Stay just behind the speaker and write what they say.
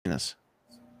Yes.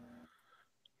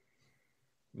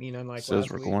 Unlike Says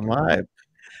last we're week. going live.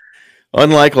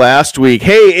 Unlike last week.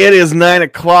 Hey, it is 9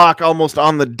 o'clock, almost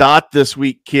on the dot this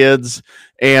week, kids.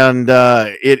 And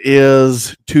it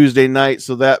is Tuesday night,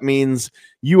 so that means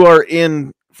you are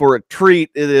in for a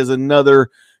treat. It is another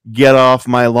Get Off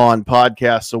My Lawn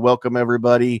podcast. So welcome,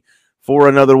 everybody, for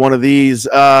another one of these.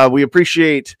 We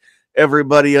appreciate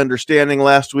everybody understanding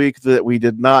last week that we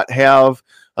did not have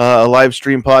a live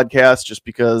stream podcast just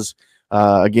because,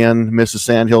 again, Mrs.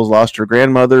 Sandhills lost her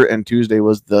grandmother, and Tuesday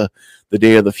was the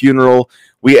day of the funeral.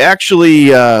 We actually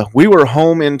we were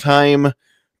home in time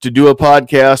to do a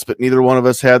podcast, but neither one of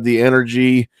us had the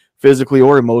energy physically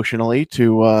or emotionally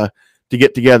to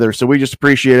get together. So we just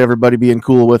appreciate everybody being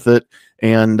cool with it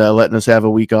and letting us have a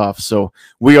week off. So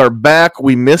we are back.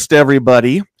 We missed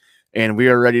everybody, and we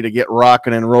are ready to get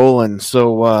rocking and rolling.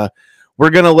 So we're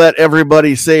going to let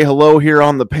everybody say hello here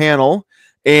on the panel,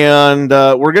 and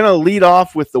we're going to lead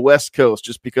off with the West Coast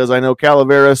just because I know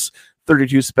Calaveras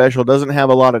 32 Special doesn't have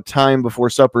a lot of time before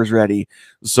supper's ready.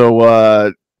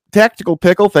 So Tactical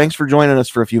Pickle, thanks for joining us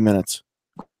for a few minutes.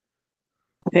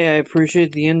 Hey, I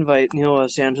appreciate the invite,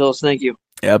 Sandhills. Thank you.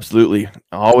 Absolutely.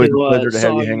 Always a pleasure to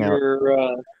have you hang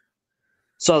out.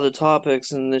 Saw the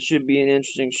topics, and this should be an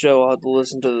interesting show. I'll have to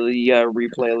listen to the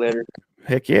replay later.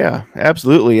 Heck yeah,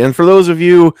 absolutely. And for those of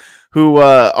you who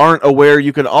aren't aware,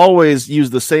 you can always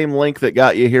use the same link that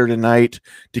got you here tonight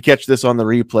to catch this on the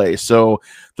replay. So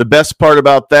the best part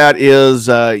about that is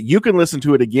you can listen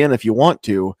to it again if you want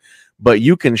to, but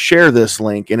you can share this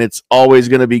link, and it's always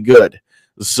going to be good.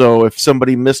 So if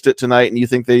somebody missed it tonight and you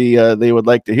think they would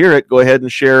like to hear it, go ahead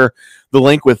and share the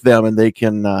link with them, and they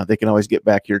can always get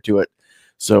back here to it.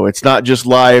 So it's not just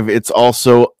live; it's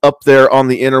also up there on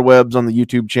the interwebs on the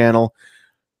YouTube channel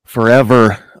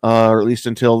forever, or at least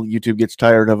until YouTube gets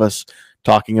tired of us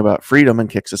talking about freedom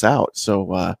and kicks us out.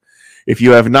 So if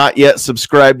you have not yet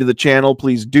subscribed to the channel,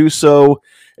 please do so.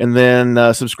 And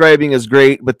then subscribing is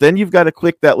great, but then you've got to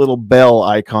click that little bell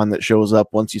icon that shows up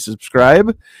once you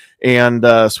subscribe and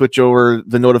switch over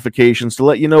the notifications to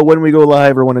let you know when we go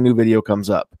live or when a new video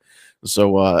comes up.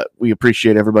 So we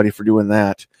appreciate everybody for doing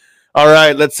that. All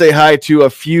right, let's say hi to a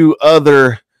few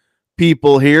other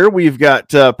people here. We've got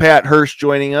Pat Hirsch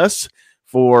joining us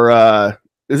for,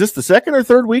 is this the second or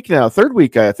third week now? Third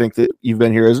week, I think, that you've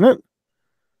been here, isn't it?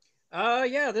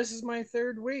 Yeah, this is my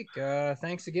third week.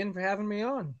 Thanks again for having me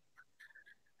on.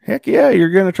 Heck yeah,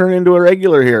 you're going to turn into a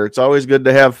regular here. It's always good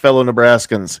to have fellow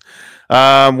Nebraskans.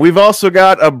 We've also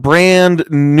got a brand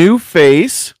new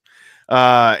face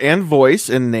and voice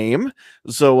and name.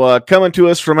 So coming to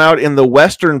us from out in the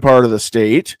western part of the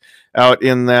state, out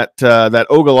in that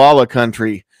Ogallala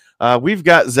country, we've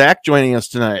got Zach joining us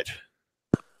tonight.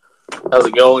 How's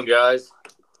it going, guys?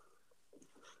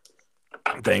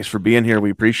 Thanks for being here. We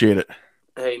appreciate it.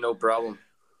 Hey, no problem.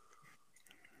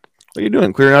 What are you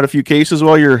doing? Clearing out a few cases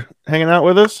while you're hanging out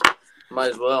with us?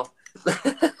 Might as well.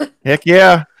 Heck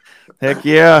yeah. Heck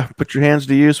yeah. Put your hands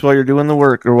to use while you're doing the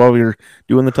work or while you're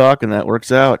doing the talking. That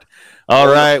works out. All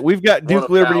right. We've got Duke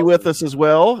Liberty with us as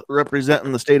well,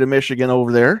 representing the state of Michigan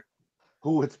over there.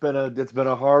 Ooh, it's been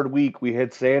a hard week. We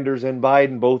had Sanders and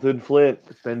Biden both in Flint.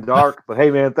 It's been dark, but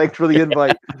hey, man, thanks for the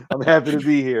invite. I'm happy to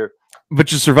be here. But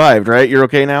you survived, right? You're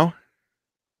okay now?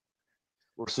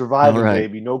 We're surviving,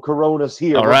 baby. No coronas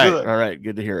here. All We're right. good. All right.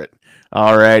 Good to hear it.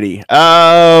 All righty.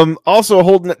 Also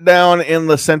holding it down in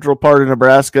the central part of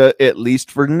Nebraska, at least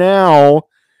for now,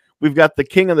 we've got the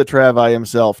king of the Travi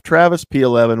himself, Travis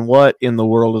P11. What in the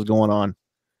world is going on?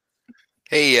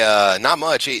 Hey, not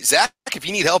much. Hey, Zach, if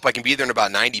you need help, I can be there in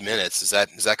about 90 minutes. Is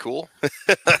that cool?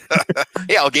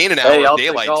 Hey, I'll gain an hour of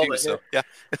daylight too. So yeah.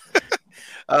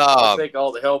 I'll take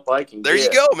all the help I can there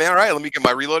get. You go, man. All right, let me get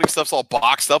my reloading stuff's all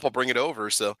boxed up. I'll bring it over.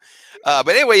 So, but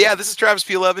anyway, yeah, this is Travis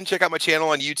P11. Check out my channel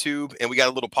on YouTube, and we got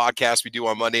a little podcast we do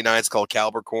on Monday nights called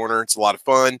Caliber Corner. It's a lot of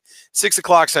fun. 6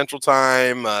 o'clock Central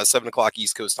Time, 7 o'clock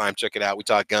East Coast Time. Check it out. We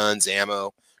talk guns,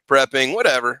 ammo, prepping,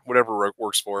 whatever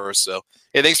works for us. So,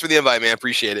 hey, thanks for the invite, man.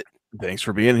 Appreciate it. Thanks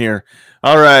for being here.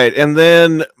 All right, and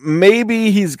then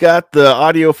maybe he's got the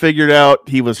audio figured out.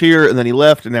 He was here, and then he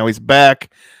left, and now he's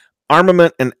back.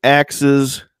 Armament and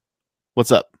Axes.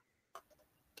 What's up?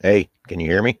 Hey, can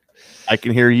you hear me? I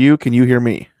can hear you. Can you hear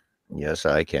me? Yes,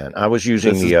 I can. I was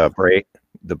using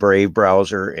the Brave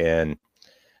browser, and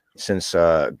since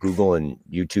Google and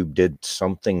YouTube did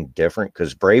something different,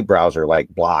 because Brave browser like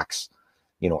blocks,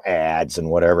 ads and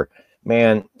whatever.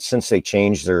 Man, since they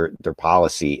changed their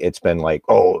policy, it's been like,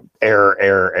 oh,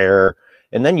 error.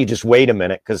 And then you just wait a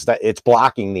minute because it's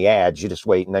blocking the ads. You just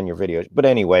wait, and then your videos. But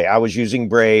anyway, I was using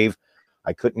Brave.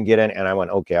 I couldn't get in, and I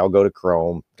went, okay, I'll go to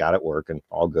Chrome. Got it working.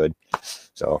 All good.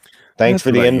 So thanks That's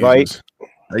for the what invite.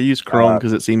 I use Chrome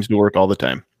because it seems to work all the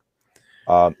time.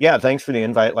 Yeah, thanks for the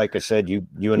invite. Like I said, you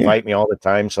invite me all the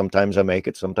time. Sometimes I make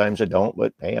it, sometimes I don't.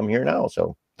 But hey, I'm here now.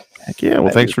 So heck yeah.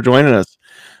 Well, thanks for joining us.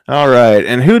 All right.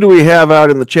 And who do we have out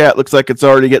in the chat? Looks like it's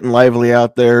already getting lively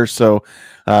out there. So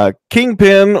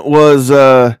Kingpin was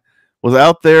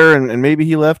out there and maybe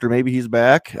he left or maybe he's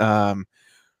back.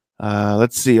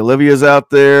 Let's see. Olivia's out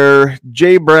there.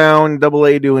 Jay Brown, Double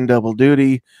A doing double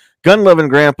duty. Gun Loving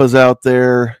Grandpa's out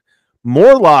there.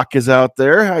 Morlock is out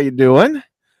there. How you doing?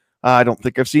 I don't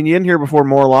think I've seen you in here before,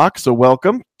 Morlock, so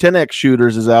welcome. 10X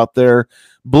Shooters is out there.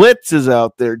 Blitz is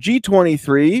out there.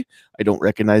 G23, I don't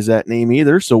recognize that name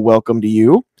either, so welcome to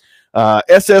you.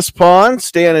 SS Pawn,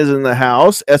 Stan is in the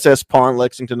house. SS Pawn,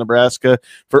 Lexington, Nebraska,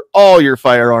 for all your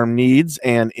firearm needs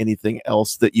and anything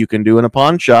else that you can do in a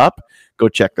pawn shop. Go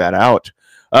check that out.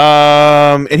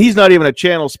 And he's not even a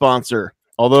channel sponsor,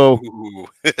 although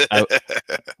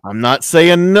I'm not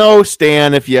saying no,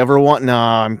 Stan, if you ever want. No,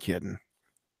 I'm kidding.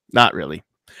 Not really.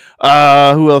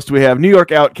 Who else do we have? New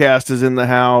York Outcast is in the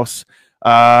house.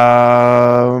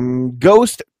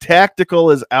 Ghost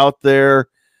Tactical is out there.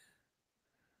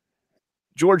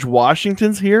 George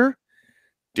Washington's here.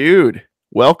 Dude,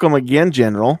 welcome again,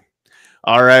 General.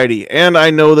 All righty. And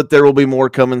I know that there will be more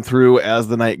coming through as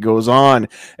the night goes on.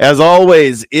 As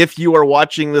always, if you are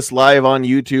watching this live on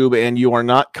YouTube and you are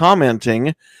not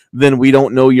commenting, then we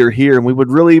don't know you're here. And we would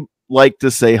really like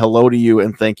to say hello to you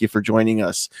and thank you for joining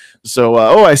us. So,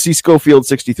 I see Schofield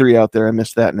 63 out there. I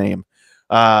missed that name.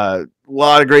 A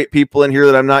lot of great people in here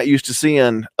that I'm not used to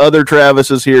seeing. Other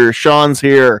Travis is here. Sean's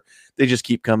here. They just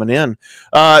keep coming in.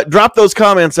 Drop those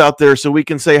comments out there so we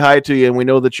can say hi to you and we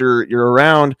know that you're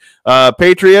around.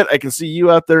 Patriot, I can see you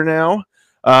out there now.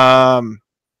 All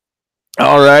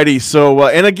righty. So,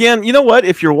 and again, you know what?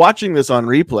 If you're watching this on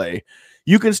replay,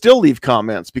 you can still leave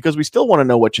comments because we still want to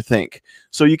know what you think.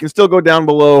 So you can still go down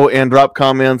below and drop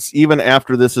comments even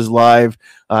after this is live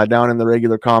down in the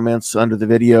regular comments under the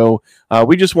video.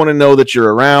 We just want to know that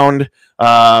you're around.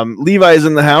 Levi's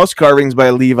in the house. Carvings by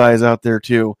Levi's out there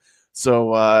too.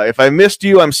 So if I missed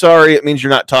you, I'm sorry. It means you're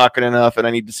not talking enough and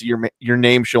I need to see your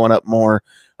name showing up more.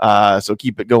 So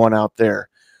keep it going out there.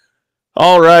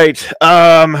 All right.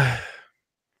 I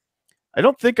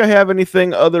don't think I have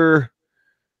anything else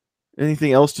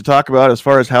to talk about as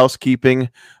far as housekeeping.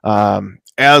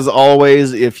 As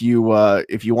always, if you want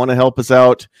to help us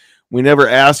out, we never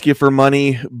ask you for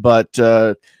money, but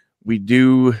we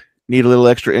do need a little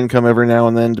extra income every now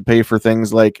and then to pay for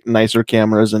things like nicer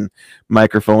cameras and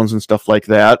microphones and stuff like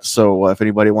that. So if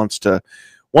anybody wants to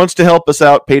help us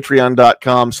out,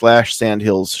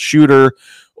 patreon.com/sandhillsshooter,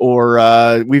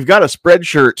 or we've got a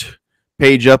Spreadshirt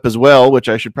page up as well, which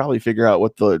I should probably figure out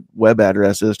what the web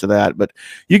address is to that, but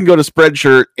you can go to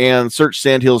Spreadshirt and search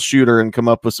Sandhills Shooter and come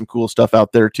up with some cool stuff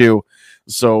out there too.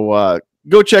 So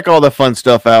go check all the fun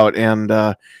stuff out.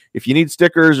 And if you need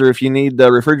stickers or if you need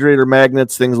refrigerator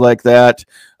magnets, things like that,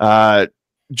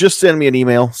 just send me an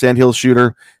email,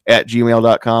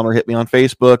 sandhillsshooter@gmail.com, or hit me on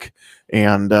Facebook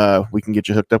and we can get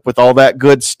you hooked up with all that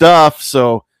good stuff.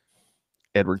 So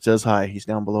Edward says hi. He's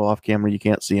down below off camera. You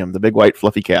can't see him. The big white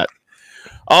fluffy cat.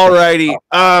 All righty.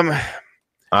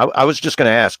 I was just going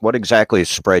to ask, what exactly is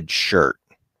Spreadshirt?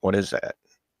 What is that?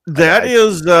 That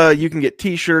is, you can get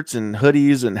T-shirts and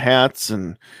hoodies and hats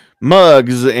and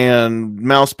mugs and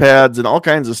mouse pads and all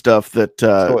kinds of stuff that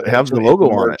have the logo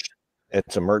on it.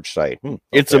 It's a merch site.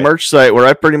 It's a merch site where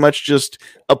I pretty much just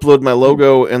upload my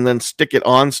logo and then stick it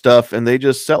on stuff, and they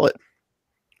just sell it.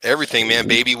 Everything, man.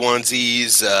 Baby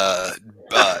onesies,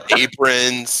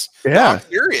 aprons. Yeah.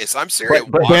 I'm serious.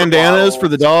 Bandanas for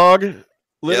the dog.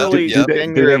 Literally,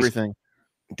 everything.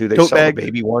 Do they sell the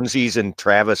baby onesies in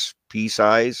Travis P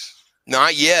size?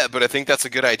 Not yet, but I think that's a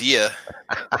good idea.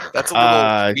 That's a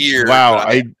little weird. Wow,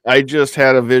 I just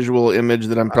had a visual image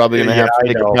that I'm probably going to have to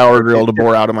take a power drill to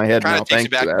bore out of my head now. Takes you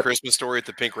back to Christmas Story with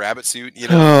the pink rabbit suit. You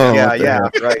know?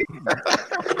 Right.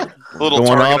 Little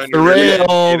going off the rails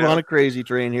on a crazy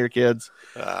train here, kids.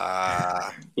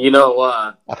 Walleye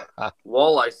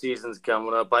season's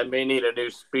coming up. I may need a new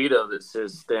Speedo that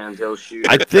says Sandhills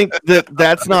Shooter. I think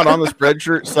that's not on the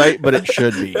Spreadshirt site, but it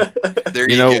should be. There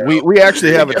you go. We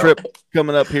actually have a trip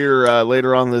coming up here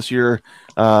later on this year,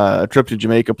 a trip to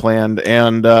Jamaica planned,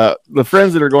 and the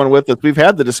friends that are going with us, we've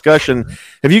had the discussion.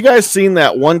 Have you guys seen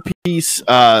that one-piece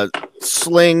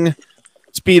sling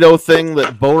Speedo thing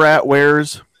that Borat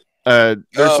wears? There's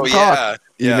some talk.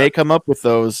 You may come up with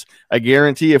those. I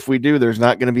guarantee if we do, there's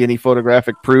not going to be any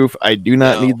photographic proof. I do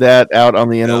not need that out on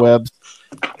the interwebs.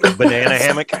 Banana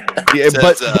hammock. Yeah, Says,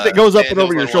 but it goes up and Sandhills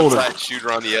over your on one shoulder. side,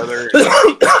 shooter on the other.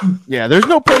 Yeah, there's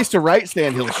no place to write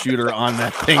Sandhill shooter on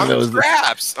that thing. on the Though.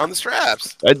 straps. On the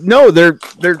straps. No, they're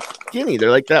skinny.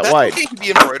 They're like that That wide. thing could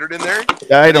be embroidered in there.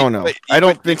 I don't know. But I you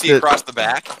don't put think PT that across the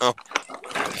back. Oh,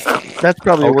 that's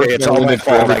probably Okay, worse it's than all my limit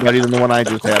for fault. everybody than the one I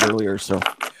just had earlier. So,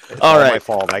 It's all all my right.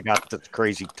 fault. I got the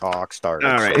crazy talk started.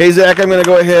 All right. so- Hey, Zach, I'm going to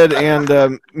go ahead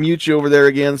and mute you over there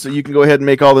again so you can go ahead and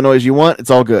make all the noise you want. It's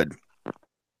all good.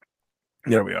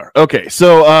 There we are. Okay.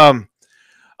 So,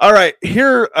 all right.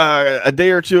 Here, a day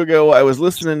or two ago, I was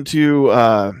listening to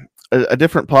a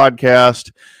different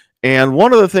podcast, and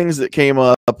one of the things that came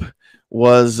up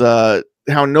was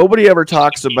how nobody ever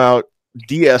talks about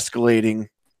de-escalating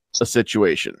a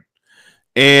situation.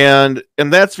 And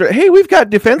that's hey, we've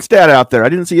got Defense Dad out there. I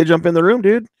didn't see you jump in the room,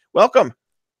 dude. Welcome.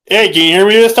 Hey, can you hear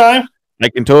me this time? I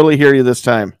can totally hear you this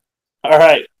time. All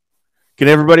right. Can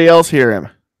everybody else hear him?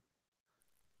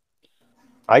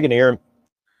 I can hear him.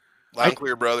 loud and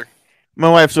clear, brother. My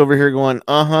wife's over here going,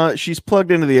 she's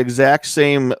plugged into the exact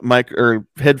same mic or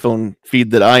headphone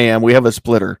feed that I am. We have a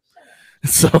splitter.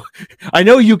 So I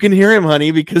know you can hear him,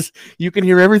 honey, because you can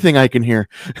hear everything I can hear.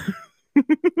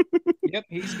 Yep,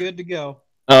 he's good to go.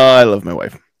 I love my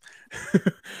wife.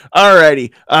 All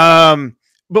righty.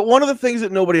 But one of the things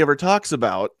that nobody ever talks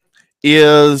about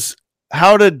is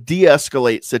how to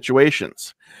de-escalate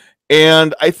situations.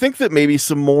 And I think that maybe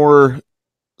some more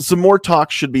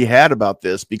talk should be had about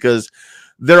this, because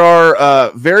there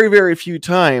are very, very few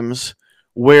times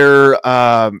where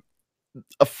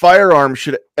a firearm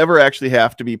should ever actually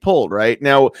have to be pulled, right?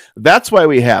 Now, that's why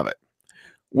we have it.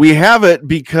 We have it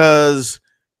because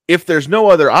if there's no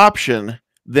other option,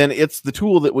 then it's the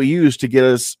tool that we use to get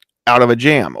us out of a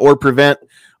jam or prevent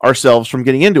ourselves from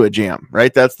getting into a jam,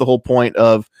 right? That's the whole point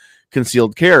of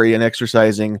concealed carry and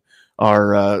exercising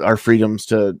our freedoms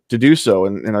to do so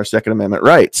in our Second Amendment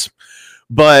rights.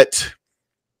 But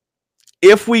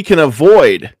if we can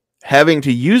avoid having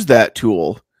to use that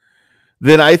tool,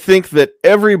 then I think that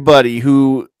everybody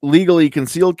who legally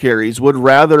concealed carries would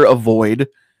rather avoid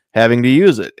having to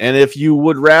use it. And if you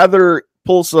would rather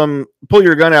pull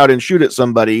your gun out and shoot at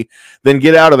somebody than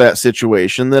get out of that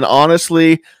situation, then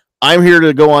honestly, I'm here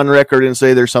to go on record and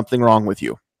say there's something wrong with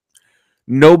you.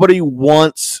 Nobody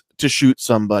wants to shoot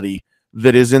somebody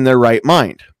that is in their right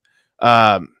mind.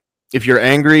 If you're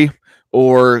angry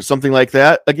or something like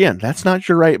that, again, that's not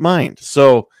your right mind.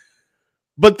 So,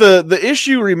 but the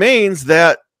issue remains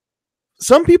that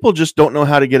some people just don't know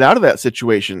how to get out of that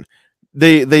situation.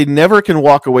 They never can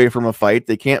walk away from a fight.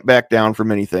 They can't back down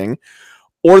from anything,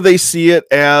 or they see it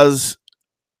as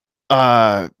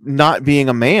not being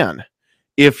a man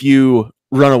if you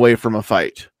run away from a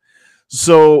fight.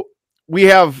 So we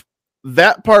have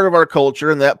that part of our culture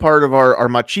and that part of our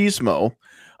machismo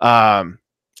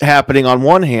happening on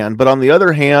one hand, but on the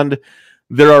other hand,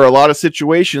 there are a lot of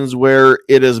situations where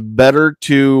it is better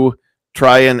to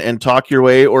try and talk your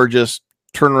way, or just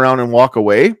turn around and walk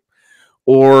away,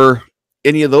 or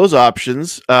any of those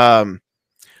options.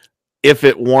 If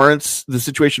the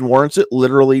situation warrants it,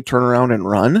 literally turn around and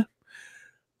run,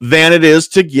 than it is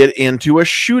to get into a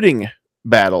shooting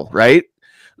battle, right?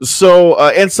 So,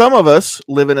 and some of us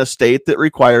live in a state that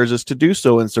requires us to do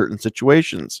so in certain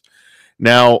situations.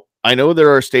 Now, I know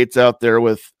there are states out there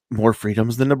with more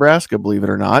freedoms than Nebraska, believe it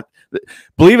or not.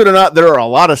 Believe it or not, there are a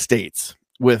lot of states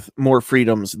with more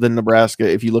freedoms than Nebraska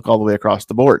if you look all the way across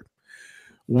the board.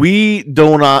 We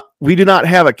do not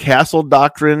have a castle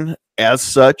doctrine as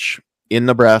such in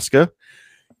Nebraska.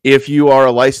 If you are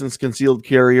a licensed concealed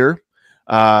carrier,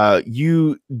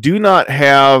 you do not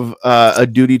have a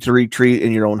duty to retreat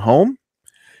in your own home,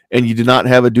 and you do not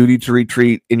have a duty to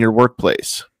retreat in your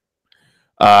workplace.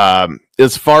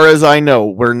 As far as I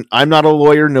know, I'm not a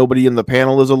lawyer. Nobody in the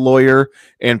panel is a lawyer,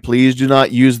 and please do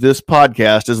not use this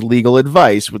podcast as legal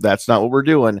advice. But that's not what we're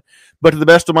doing. But to the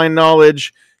best of my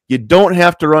knowledge, you don't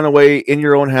have to run away in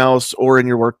your own house or in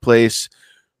your workplace,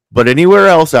 but anywhere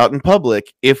else out in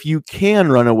public. If you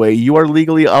can run away, you are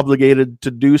legally obligated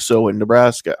to do so in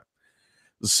Nebraska.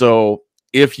 So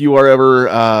if you are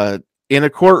ever in a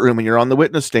courtroom and you're on the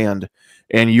witness stand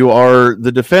and you are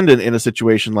the defendant in a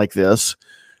situation like this,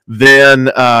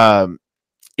 then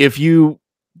if you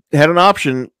had an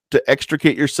option to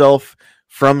extricate yourself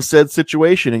from said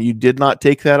situation and you did not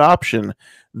take that option,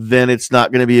 then it's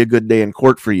not going to be a good day in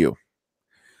court for you.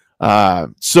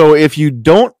 So if you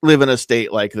don't live in a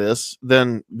state like this,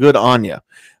 then good on you.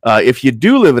 If you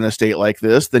do live in a state like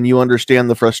this, then you understand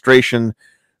the frustration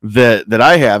that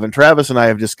I have, and Travis and I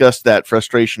have discussed that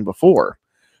frustration before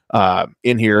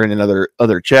in here and in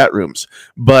other chat rooms.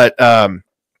 But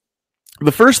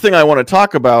the first thing I want to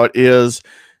talk about is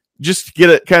just to get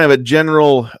a kind of a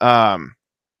general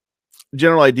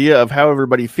idea of how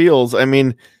everybody feels. I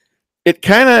mean, it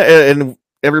kind of, and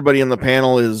everybody in the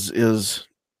panel is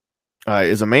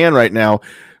a man right now.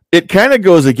 It kind of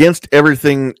goes against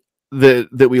everything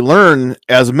that we learn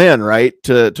as men, right?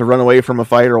 To run away from a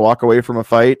fight or walk away from a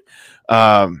fight.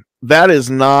 That is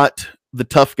not the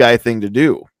tough guy thing to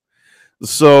do.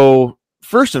 So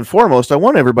first and foremost, I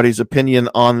want everybody's opinion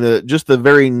on the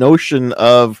very notion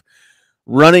of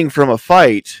running from a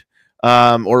fight,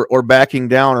 or backing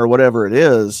down or whatever it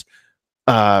is.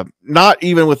 Not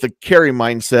even with the carry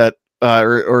mindset,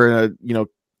 or in a,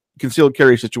 concealed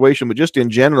carry situation, but just in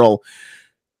general.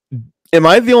 Am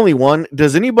I the only one?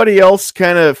 Does anybody else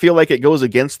kind of feel like it goes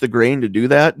against the grain to do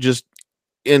that, just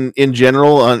in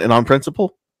general and on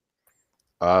principle?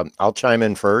 I'll chime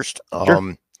in first.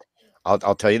 Sure.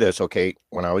 I'll tell you this. Okay,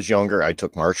 when I was younger, I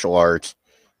took martial arts.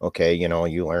 Okay, you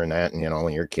learn that, and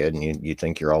when you're a kid, and you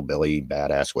think you're all Billy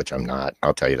badass, which I'm not.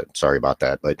 I'll tell you that. Sorry about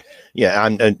that, but yeah,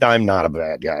 I'm not a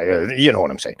bad guy. You know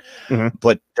what I'm saying? Mm-hmm.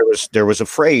 But there was a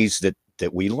phrase that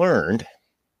we learned.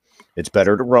 It's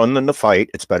better to run than to fight.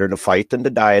 It's better to fight than to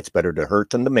die. It's better to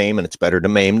hurt than to maim, and it's better to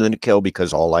maim than to kill,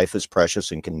 because all life is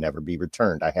precious and can never be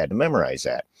returned. I had to memorize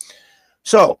that.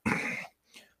 So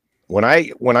when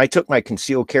I took my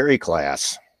concealed carry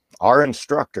class, our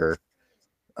instructor,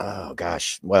 oh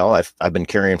gosh, well, I've been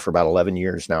carrying for about 11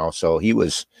 years now. So he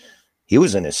was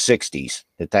in his 60s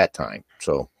at that time.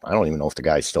 So I don't even know if the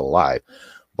guy's still alive.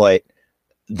 But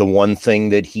the one thing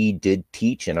that he did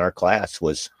teach in our class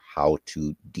was how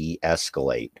to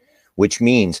de-escalate, which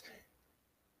means,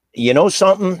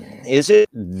 something, is it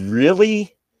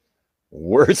really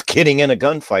worth getting in a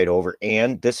gunfight over?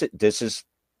 And this is,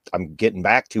 I'm getting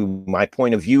back to my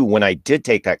point of view when I did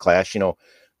take that class,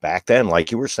 back then,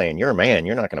 like you were saying, you're a man,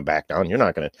 you're not going to back down.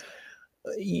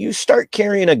 You start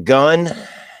carrying a gun,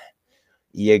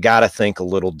 you got to think a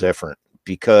little different,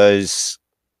 because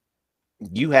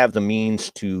you have the means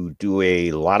to do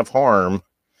a lot of harm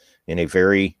in a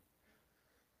very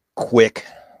quick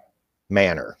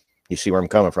manner. You see where I'm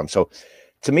coming from? So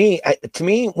to me,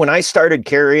 when I started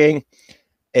carrying,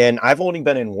 and I've only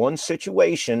been in one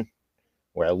situation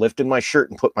where I lifted my shirt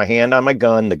and put my hand on my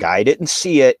gun, the guy didn't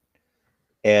see it,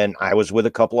 and I was with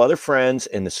a couple other friends,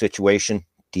 and the situation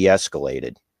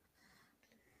de-escalated.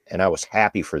 And I was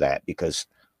happy for that, because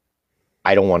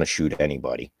I don't want to shoot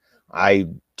anybody.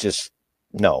 And it's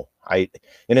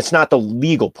not the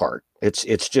legal part.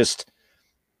 It's just,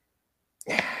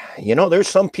 there's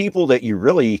some people that you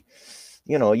really,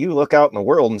 you look out in the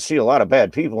world and see a lot of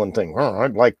bad people and think, oh,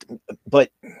 I'd like to, but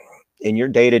in your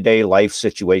day-to-day life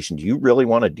situation, do you really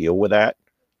want to deal with that?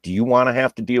 Do you want to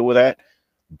have to deal with that?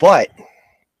 But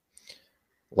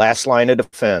last line of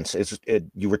defense is,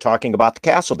 you were talking about the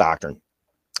castle doctrine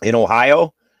in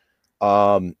Ohio.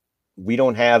 We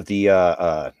don't have we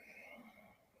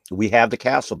have the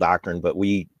castle doctrine, but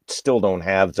we still don't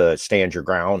have the stand your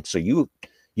ground. So you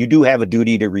do have a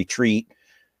duty to retreat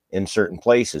in certain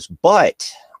places, but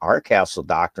our castle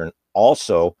doctrine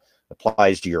also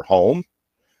applies to your home,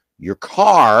 your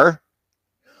car,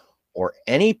 or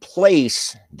any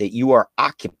place that you are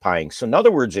occupying. So in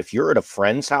other words, if you're at a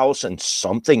friend's house and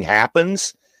something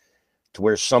happens to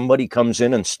where somebody comes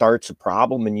in and starts a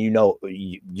problem, and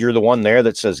you're the one there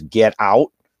that says, get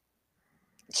out,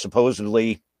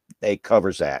 supposedly it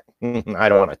covers that. I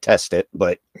don't want to test it,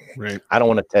 but right. I don't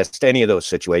want to test any of those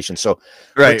situations. So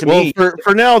right. To well, me,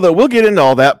 for now, though, we'll get into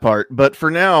all that part. But for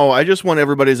now, I just want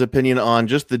everybody's opinion on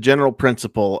just the general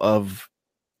principle of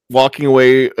walking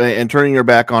away and turning your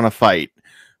back on a fight.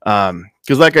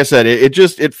 Because like I said,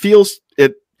 it feels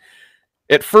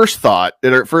at first thought,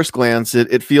 or at first glance,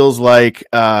 it feels like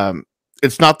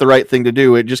it's not the right thing to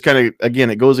do. It just kind of, again,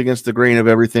 it goes against the grain of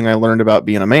everything I learned about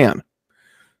being a man.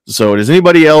 So does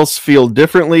anybody else feel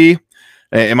differently?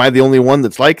 Am I the only one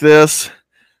that's like this?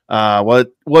 What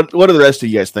do the rest of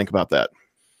you guys think about that?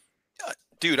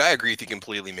 Dude, I agree with you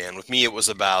completely, man. With me, it was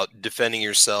about defending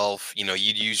yourself.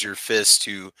 You'd use your fist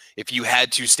to, if you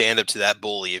had to stand up to that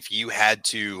bully, if you had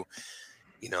to,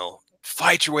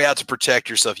 fight your way out to protect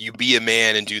yourself, you be a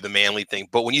man and do the manly thing.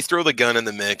 But when you throw the gun in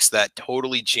the mix, that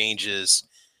totally changes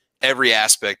every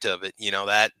aspect of it.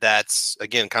 That's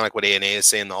again, kind of like what ANA is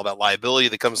saying, all that liability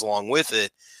that comes along with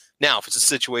it. Now, if it's a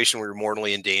situation where you're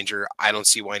mortally in danger, I don't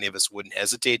see why any of us wouldn't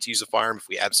hesitate to use a firearm if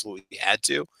we absolutely had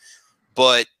to.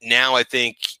 But now I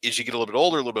think as you get a little bit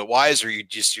older, a little bit wiser, you're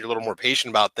a little more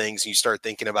patient about things, and you start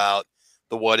thinking about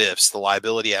the what ifs, the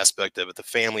liability aspect of it, the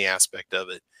family aspect of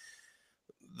it.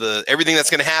 the everything that's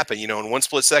going to happen, you know, in one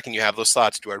split second, you have those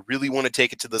thoughts. Do I really want to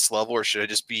take it to this level, or should I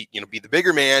just be, you know, be the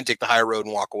bigger man, take the higher road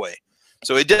and walk away?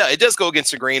 So it does go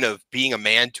against the grain of being a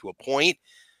man to a point.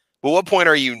 But what point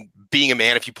are you being a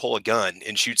man if you pull a gun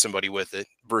and shoot somebody with it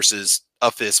versus a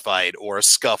fist fight or a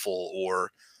scuffle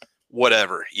or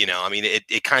whatever? You know, I mean,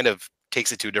 it kind of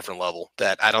takes it to a different level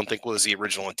that I don't think was the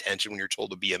original intention when you're told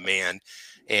to be a man.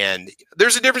 And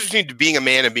there's a difference between being a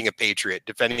man and being a patriot,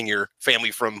 defending your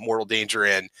family from mortal danger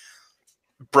and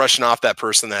brushing off that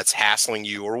person that's hassling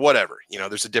you or whatever. You know,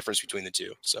 there's a difference between the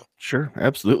two. So Sure,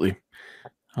 absolutely.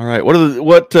 All right,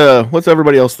 what's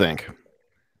everybody else think?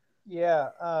 Yeah,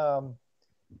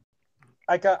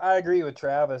 I agree with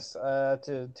Travis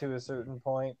to a certain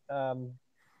point.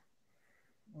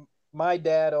 My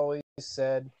dad always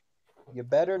said, "You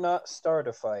better not start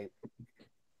a fight,"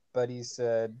 but he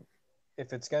said,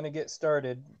 "If it's going to get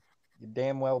started, you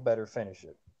damn well better finish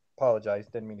it." Apologize,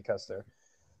 didn't mean to cuss there,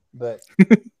 but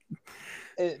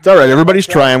It's all right. Everybody's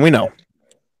trying. We know.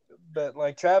 But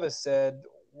like Travis said,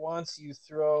 once you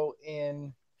throw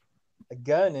in a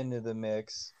gun into the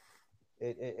mix,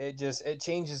 it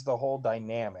changes the whole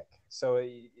dynamic. So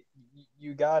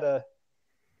you gotta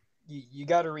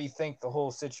rethink the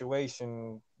whole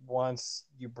situation once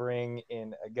you bring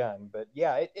in a gun. But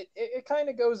yeah, it kind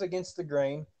of goes against the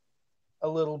grain a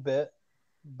little bit,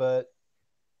 but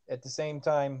at the same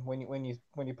time, when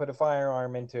you put a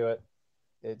firearm into it,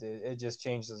 it just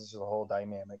changes the whole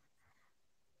dynamic.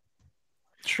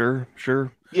 Sure.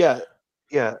 Yeah.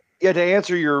 To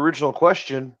answer your original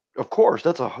question, of course,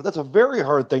 that's a very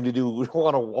hard thing to do. We don't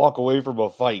want to walk away from a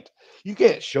fight. You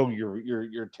can't show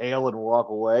your tail and walk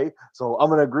away. So I'm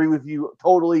going to agree with you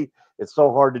totally. It's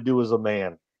so hard to do as a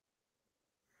man.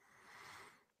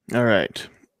 All right.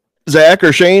 Zach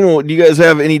or Shane, do you guys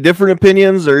have any different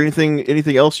opinions or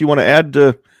anything else you want to add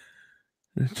to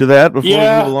that before we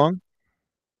move along?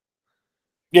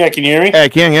 Yeah, can you hear me? Yeah, I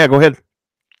can. Yeah, go ahead.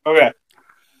 Okay.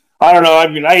 I don't know. I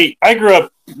mean, I grew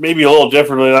up maybe a little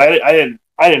differently. I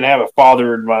didn't have a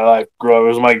father in my life growing up. It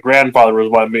was my grandfather was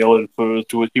my male influence.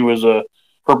 He was a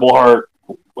Purple Heart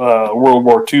World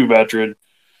War II veteran,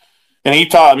 and he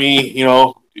taught me, you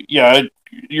know, yeah,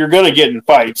 you're gonna get in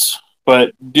fights,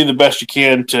 but do the best you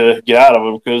can to get out of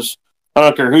them, because I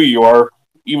don't care who you are,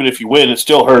 even if you win, it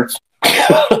still hurts.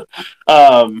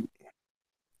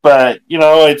 But you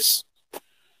know,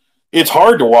 it's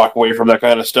hard to walk away from that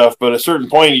kind of stuff, but at a certain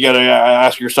point, you got to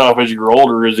ask yourself as you grow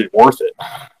older, is it worth it?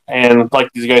 And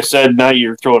like these guys said, now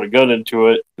you're throwing a gun into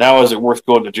it. Now is it worth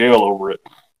going to jail over it?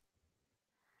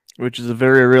 Which is a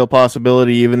very real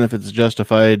possibility. Even if it's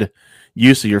justified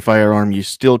use of your firearm, you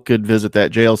still could visit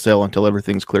that jail cell until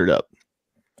everything's cleared up.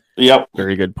 Yep.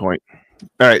 Very good point.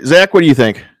 All right, Zach, what do you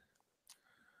think?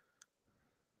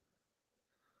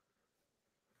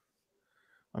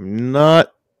 I'm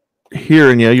not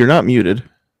hearing you. You're not muted.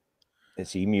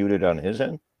 Is he muted on his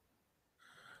end?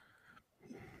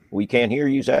 We can't hear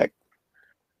you, Zach.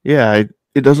 Yeah,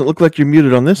 it doesn't look like you're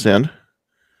muted on this end.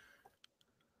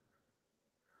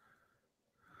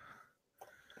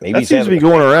 Maybe that seems to be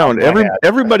going around.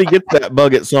 Everybody gets that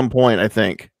bug at some point, I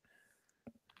think.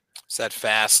 It's that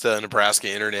fast Nebraska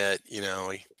internet, you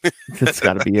know. That's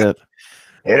got to be it.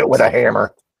 Hit it with a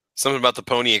hammer. Something about the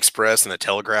Pony Express and the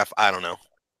telegraph. I don't know.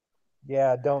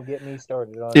 Yeah, don't get me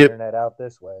started on internet out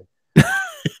this way.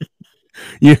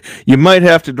 You might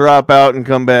have to drop out and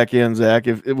come back in, Zach.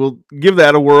 If it will give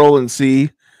that a whirl and see.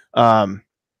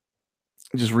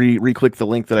 Just re-click the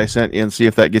link that I sent you and see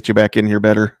if that gets you back in here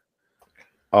better.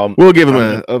 We'll give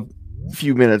him a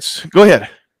few minutes. Go ahead.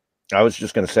 I was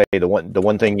just going to say the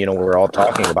one thing, you know, we're all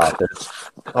talking about this.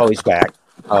 Oh, he's back.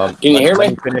 Can you hear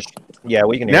me? Finish. Yeah,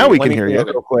 we can hear now. You. We can hear you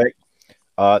real quick.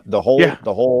 The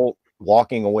whole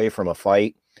walking away from a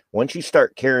fight. Once you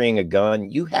start carrying a gun,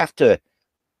 you have to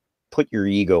put your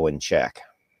ego in check.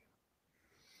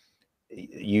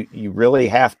 You really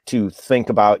have to think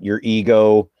about your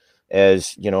ego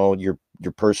as, you know, your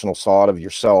personal thought of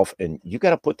yourself, and you got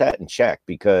to put that in check,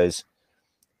 because,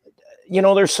 you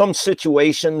know, there's some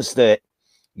situations that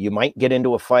you might get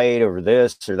into a fight over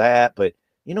this or that, but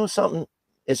you know something,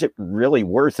 is it really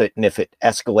worth it? And if it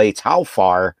escalates, how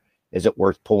far is it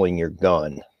worth pulling your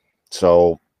gun?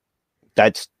 So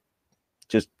that's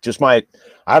just my,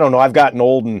 I don't know. I've gotten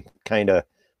old and kind of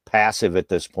passive at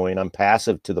this point. I'm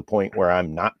passive to the point where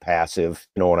I'm not passive.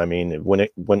 You know what I mean? When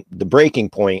the breaking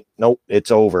point, nope,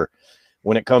 it's over.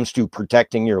 When it comes to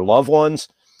protecting your loved ones,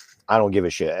 I don't give a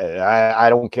shit. I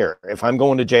don't care. If I'm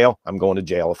going to jail, I'm going to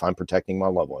jail if I'm protecting my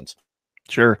loved ones.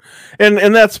 Sure.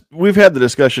 And that's, we've had the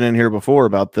discussion in here before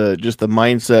about just the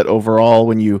mindset overall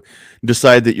when you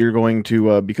decide that you're going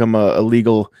to become a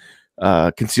legal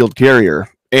concealed carrier.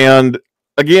 And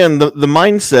again, the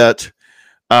mindset,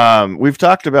 we've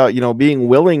talked about, being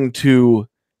willing to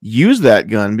use that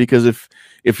gun, because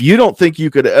if you don't think you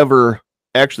could ever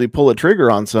actually pull a trigger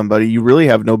on somebody, you really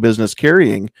have no business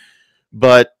carrying.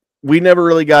 But we never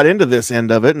really got into this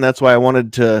end of it, and that's why I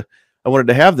wanted to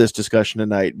have this discussion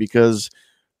tonight, because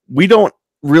we don't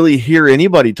really hear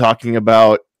anybody talking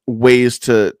about ways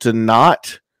to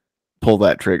not pull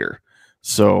that trigger.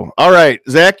 So, all right,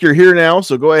 Zach, you're here now,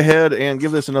 so go ahead and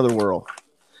give this another whirl.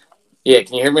 Yeah,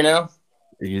 can you hear me now?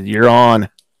 You're on.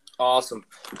 Awesome.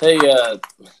 Hey,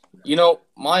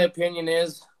 my opinion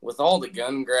is, with all the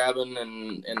gun grabbing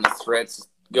and the threats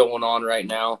going on right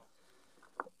now,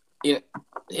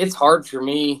 it's hard for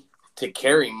me to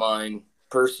carry mine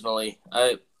personally.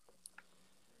 I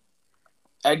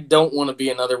don't want to be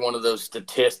another one of those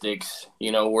statistics,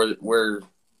 where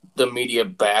the media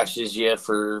bashes you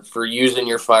for using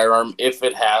your firearm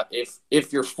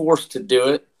if you're forced to do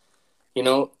it.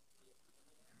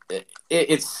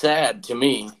 It's sad to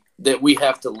me that we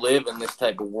have to live in this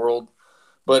type of world,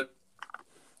 but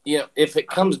if it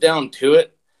comes down to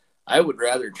it, I would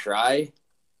rather try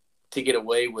to get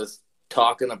away with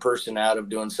talking a person out of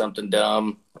doing something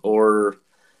dumb, or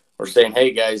saying,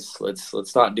 hey guys,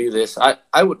 let's not do this.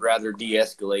 I would rather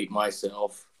de-escalate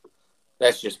myself.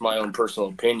 That's just my own personal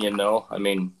opinion, though. I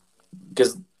mean,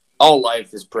 because all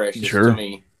life is precious to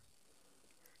me.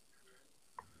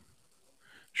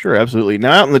 Sure, absolutely.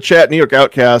 Now out in the chat, New York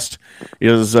Outcast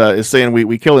is saying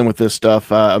we kill him with this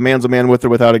stuff. A man's a man with or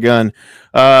without a gun.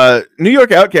 New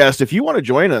York Outcast, if you want to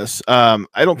join us, I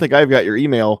don't think I've got your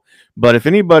email, but if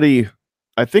anybody,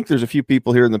 I think there's a few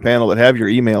people here in the panel that have your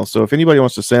email. So if anybody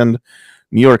wants to send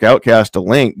New York Outcast a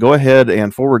link, go ahead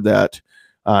and forward that.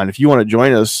 And if you want to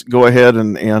join us, go ahead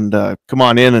and come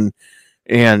on in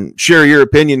and share your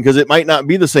opinion, because it might not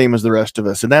be the same as the rest of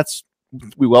us, and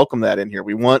we welcome that in here.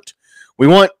 We want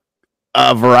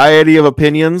a variety of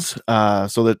opinions,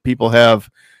 so that people have,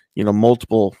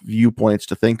 multiple viewpoints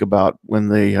to think about when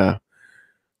they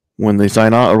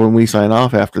sign off, or when we sign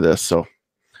off after this. So,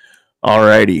 all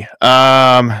righty.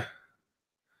 Let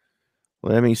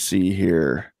me see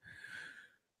here.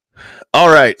 All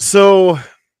right. So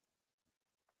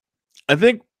I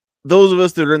think those of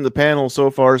us that are in the panel so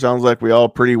far, sounds like we all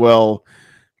pretty well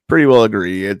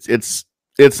agree. It's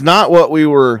not what we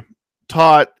were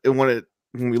taught when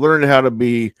we learned how to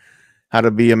be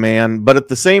a man, but at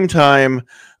the same time,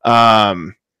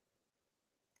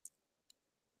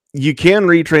 you can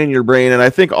retrain your brain, and I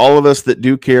think all of us that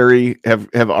do carry have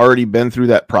already been through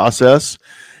that process.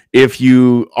 If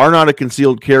you are not a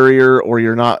concealed carrier, or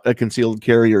you're not a concealed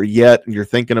carrier yet and you're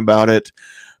thinking about it,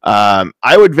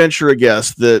 I would venture a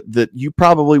guess that you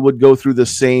probably would go through the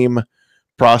same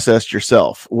process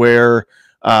yourself, where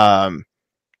like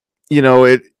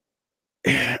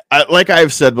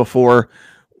I've said before,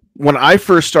 when I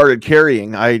first started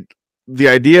carrying, the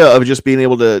idea of just being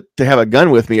able to have a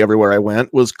gun with me everywhere I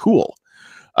went was cool.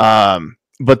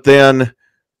 But then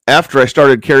after I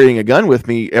started carrying a gun with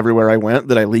me everywhere I went,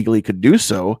 that I legally could do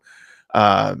so,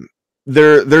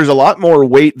 there's a lot more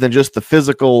weight than just the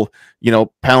physical,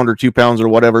 pound or 2 pounds or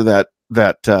whatever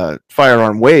that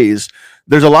firearm weighs.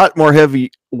 There's a lot more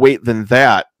heavy weight than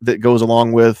that goes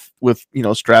along with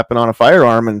strapping on a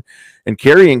firearm and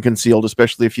carrying concealed,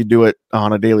 especially if you do it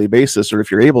on a daily basis, or if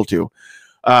you're able to.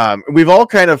 We've all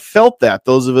kind of felt that,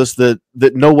 those of us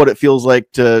that know what it feels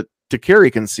like to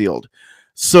carry concealed.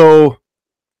 So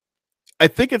I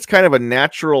think it's kind of a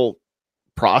natural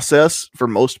process for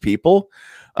most people.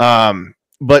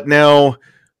 But now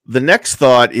the next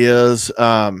thought is,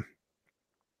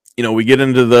 we get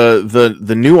into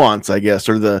the nuance, I guess,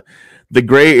 or the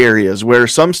gray areas, where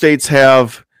some states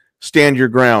have stand your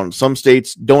ground. Some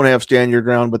states don't have stand your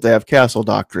ground, but they have castle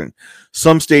doctrine.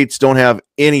 Some states don't have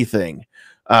anything.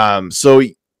 So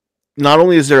not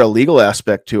only is there a legal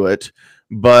aspect to it,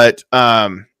 but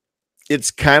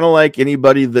it's kind of like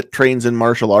anybody that trains in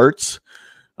martial arts.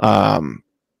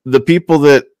 The people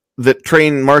that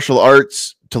train martial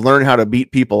arts to learn how to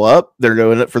beat people up, they're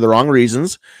doing it for the wrong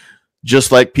reasons.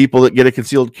 Just like people that get a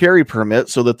concealed carry permit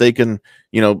so that they can,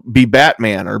 be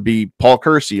Batman or be Paul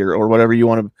Kersey or whatever you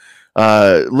want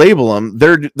to label them.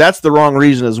 That's the wrong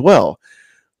reason as well.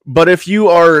 But if you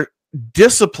are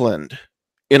disciplined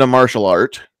in a martial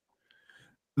art,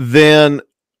 then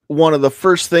one of the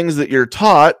first things that you're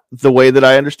taught, the way that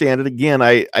I understand it, again,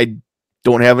 I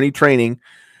don't have any training,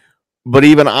 but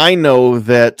even I know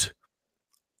that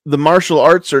the martial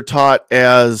arts are taught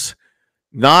as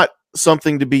not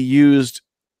something to be used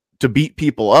to beat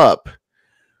people up,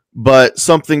 but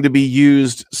something to be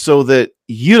used so that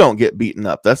you don't get beaten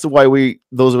up. That's why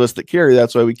those of us that carry,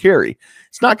 that's why we carry.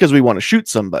 It's not because we want to shoot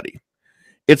somebody.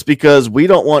 It's because we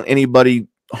don't want anybody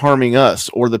harming us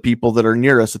or the people that are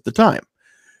near us at the time.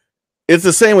 It's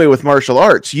the same way with martial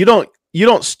arts. You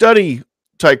don't study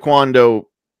Taekwondo,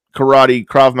 karate,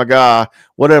 Krav Maga,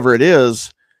 whatever it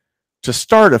is, to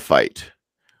start a fight.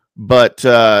 But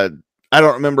I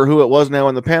don't remember who it was now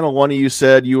on the panel. One of you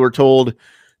said you were told,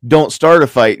 don't start a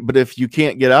fight, but if you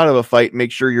can't get out of a fight,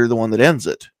 make sure you're the one that ends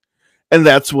it. And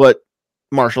that's what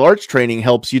martial arts training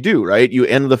helps you do, right? You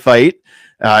end the fight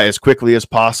as quickly as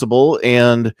possible,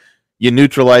 and you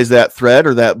neutralize that threat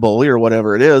or that bully or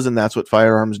whatever it is, and that's what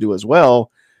firearms do as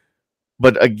well.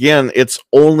 But again, it's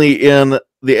only in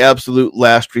the absolute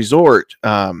last resort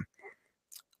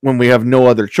when we have no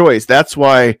other choice. That's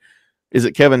why, is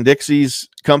it Kevin Dixie's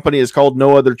company is called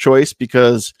No Other Choice?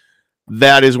 Because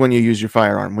that is when you use your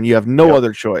firearm, when you have no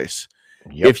other choice.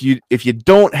 If you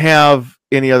don't have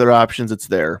any other options, it's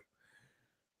there.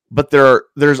 But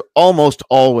there's almost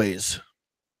always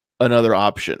another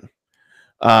option.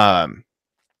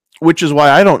 Which is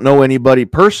why I don't know anybody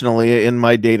personally in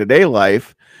my day-to-day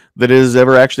life that has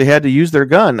ever actually had to use their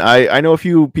gun. I know a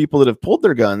few people that have pulled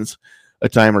their guns a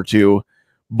time or two,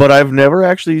 but I've never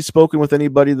actually spoken with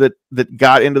anybody that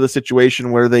got into the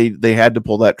situation where they had to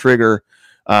pull that trigger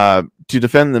to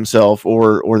defend themselves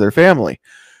or their family.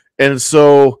 And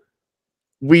so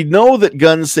we know that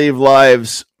guns save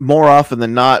lives more often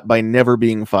than not by never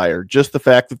being fired. Just the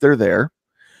fact that they're there,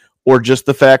 or just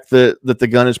the fact that the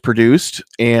gun is produced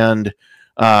and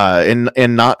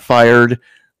not fired.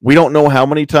 We don't know how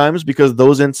many times, because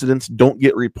those incidents don't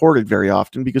get reported very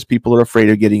often because people are afraid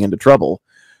of getting into trouble.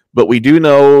 But we do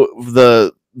know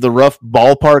the rough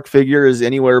ballpark figure is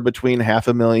anywhere between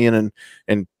 500,000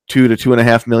 and 2 to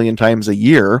 2.5 million times a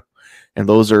year. And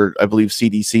those are, I believe,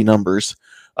 CDC numbers.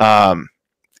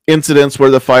 Incidents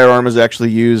where the firearm is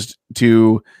actually used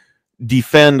to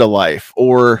defend a life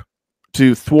or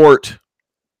to thwart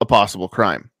a possible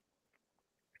crime.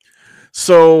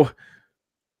 So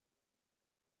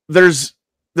there's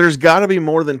got to be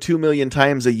more than 2 million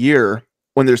times a year,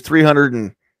 when there's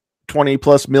 320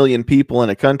 plus million people in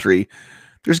a country.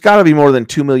 There's got to be more than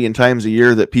 2 million times a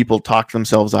year that people talk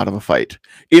themselves out of a fight.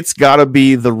 It's got to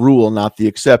be the rule, not the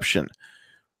exception.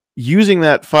 Using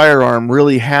that firearm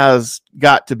really has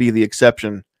got to be the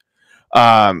exception.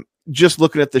 Just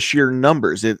looking at the sheer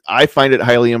numbers, I find it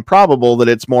highly improbable that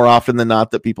it's more often than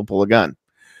not that people pull a gun.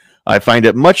 I find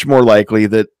it much more likely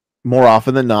that more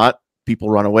often than not,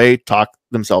 people run away, talk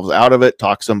themselves out of it,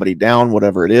 talk somebody down,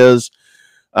 whatever it is.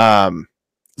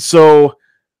 So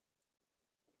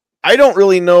I don't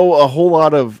really know a whole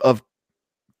lot of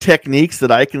techniques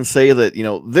that I can say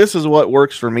that, this is what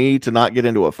works for me to not get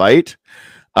into a fight.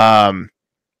 I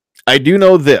do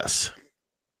know this.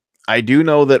 I do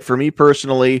know that for me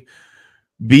personally,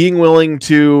 being willing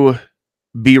to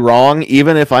be wrong,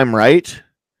 even if I'm right,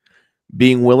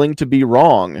 being willing to be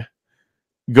wrong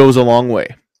goes a long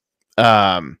way.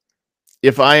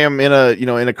 If I am in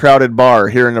a crowded bar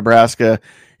here in Nebraska,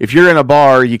 if you're in a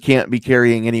bar, you can't be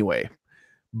carrying anyway.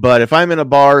 But if I'm in a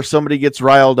bar, somebody gets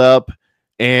riled up,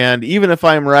 and even if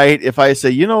I'm right, if I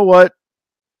say, you know what,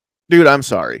 dude, I'm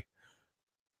sorry,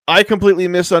 I completely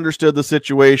misunderstood the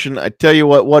situation. I tell you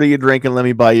what are you drinking? Let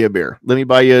me buy you a beer. Let me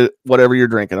buy you whatever you're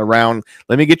drinking around.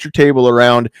 Let me get your table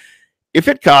around. If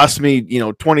it costs me,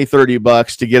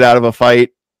 $20-$30 to get out of a fight,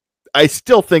 I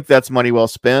still think that's money well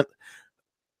spent.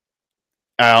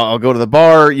 I'll go to the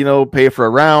bar, pay for a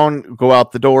round, go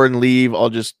out the door and leave. I'll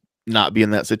just not be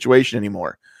in that situation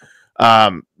anymore.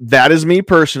 That is me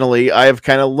personally. I have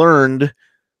kind of learned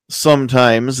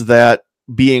sometimes that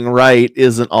being right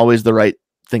isn't always the right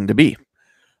thing to be.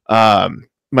 My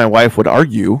wife would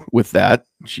argue with that.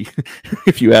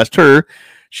 If you asked her,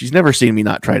 she's never seen me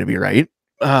not try to be right.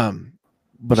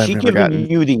 But I've never gotten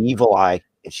you the evil eye.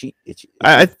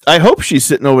 I hope she's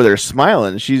sitting over there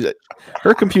smiling.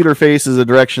 Her computer face is a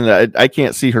direction that I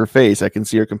can't see her face. I can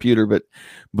see her computer,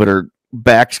 but her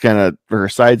back's her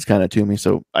side's kind of to me.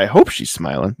 So I hope she's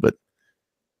smiling, but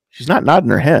she's not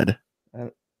nodding her head.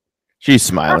 She's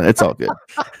smiling. It's all good.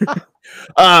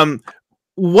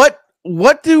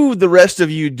 What do the rest of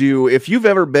you do if you've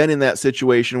ever been in that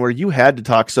situation where you had to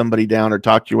talk somebody down or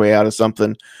talk your way out of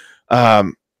something?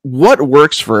 What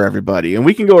works for everybody? And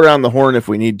we can go around the horn if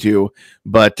we need to,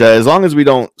 but as long as we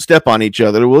don't step on each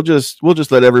other, we'll just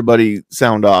let everybody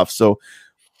sound off. So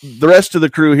the rest of the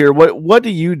crew here, what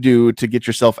do you do to get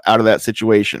yourself out of that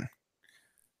situation?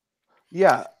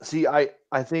 Yeah, see, I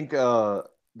think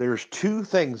there's two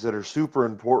things that are super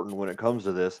important when it comes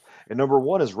to this. And number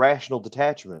one is rational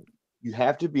detachment. You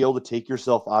have to be able to take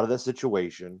yourself out of that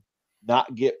situation,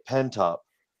 not get pent up.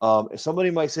 If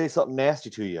somebody might say something nasty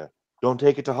to you, don't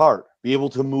take it to heart. Be able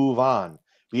to move on.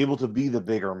 Be able to be the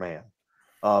bigger man.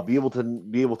 Be able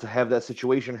to have that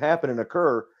situation happen and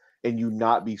occur, and you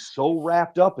not be so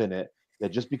wrapped up in it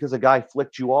that just because a guy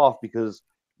flicked you off because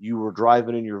you were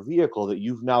driving in your vehicle, that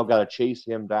you've now got to chase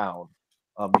him down.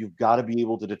 You've got to be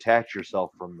able to detach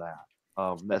yourself from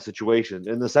that situation.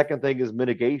 And the second thing is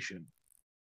mitigation.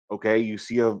 Okay, you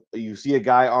see a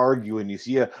guy arguing, you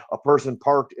see a person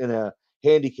parked in a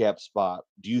handicap spot.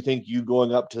 Do you think you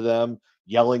going up to them,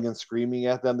 yelling and screaming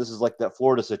at them? This is like that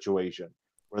Florida situation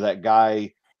where that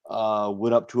guy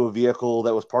went up to a vehicle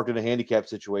that was parked in a handicap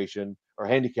situation or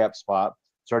handicap spot,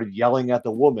 started yelling at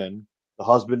the woman. The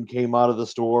husband came out of the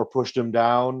store, pushed him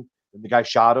down, and the guy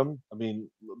shot him. I mean,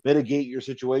 mitigate your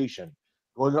situation.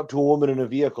 Going up to a woman in a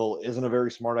vehicle isn't a very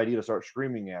smart idea to start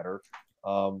screaming at her.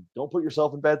 Don't put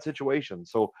yourself in bad situations.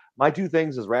 So my two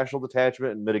things is rational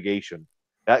detachment and mitigation.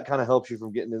 That kind of helps you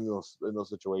from getting in those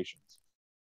situations.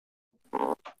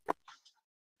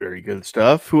 Very good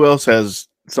stuff. Who else has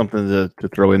something to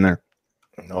throw in there?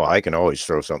 No, I can always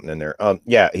throw something in there.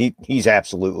 Yeah, he's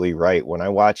absolutely right. When I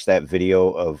watched that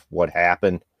video of what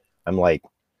happened, I'm like,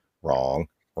 wrong.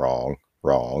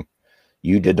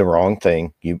 You did the wrong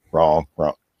thing. You wrong.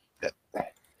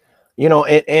 You know,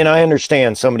 and I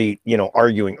understand somebody, you know,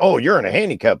 arguing, oh, you're in a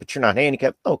handicap, but you're not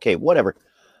handicapped. Okay, whatever.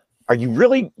 Are you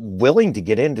really willing to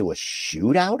get into a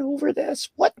shootout over this?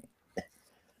 What?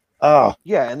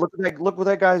 Yeah, and look what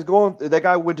that guy's going. That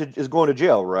guy is going to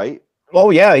jail, right? Oh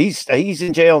yeah, he's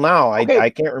in jail now. Okay. I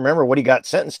can't remember what he got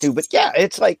sentenced to, but yeah,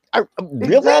 it's like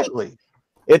really. Exactly.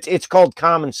 It's called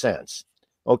common sense.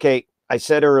 Okay, I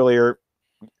said earlier,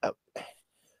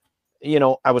 you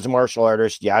know, I was a martial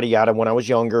artist, yada yada. When I was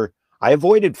younger, I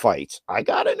avoided fights. I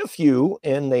got in a few,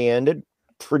 and they ended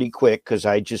pretty quick because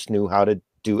I just knew how to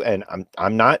do. And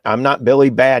I'm not Billy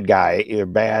bad guy or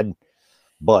bad,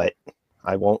 but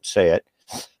I won't say it.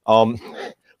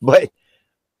 But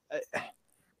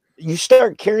you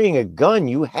start carrying a gun,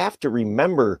 you have to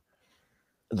remember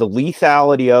the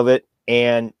lethality of it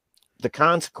and the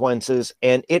consequences,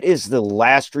 and it is the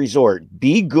last resort.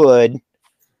 Be good,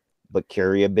 but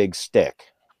carry a big stick.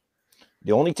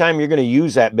 The only time you're going to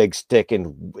use that big stick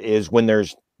is when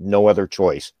there's no other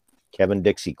choice. Kevin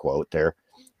Dixie quote there.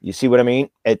 You see what I mean?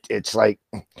 It's like,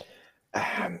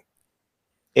 I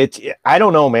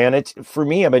don't know, man. It's for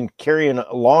me, I've been carrying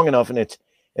long enough, and it's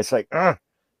like,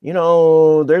 you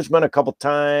know, there's been a couple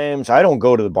times I don't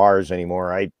go to the bars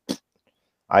anymore. I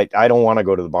don't want to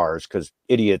go to the bars because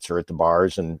idiots are at the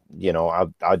bars, and you know,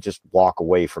 I'll just walk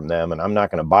away from them, and I'm not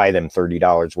going to buy them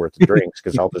 $30 worth of drinks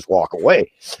because I'll just walk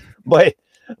away. But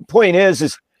the point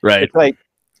is right.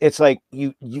 It's like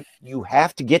you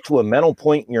have to get to a mental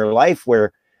point in your life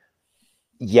where,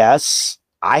 yes,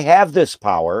 I have this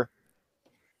power,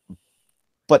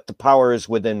 but the power is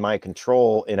within my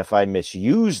control, and if I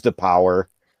misuse the power,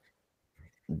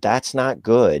 that's not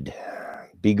good.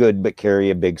 Be good, but carry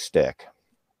a big stick.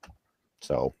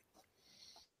 So,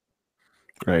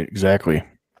 right, exactly.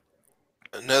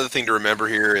 Another thing to remember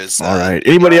here is all right.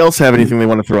 Anybody else have anything they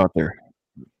want to throw out there?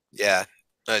 Yeah,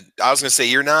 I was going to say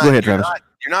you're not. Go ahead, Travis.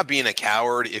 You're not being a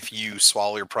coward if you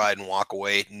swallow your pride and walk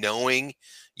away, knowing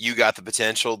you got the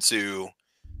potential to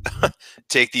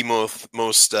take the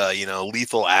most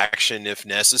lethal action if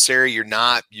necessary. You're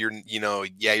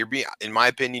being, in my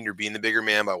opinion, you're being the bigger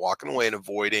man by walking away and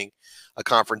avoiding a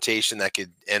confrontation that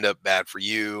could end up bad for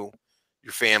you,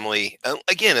 your family.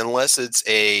 Again, unless it's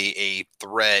a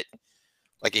threat,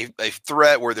 like a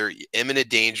threat where they're imminent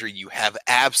danger, you have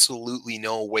absolutely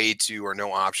no way to or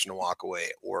no option to walk away.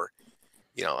 Or,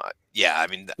 I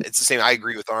mean, it's the same. I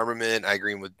agree with Armament. I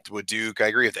agree with Duke. I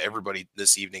agree with everybody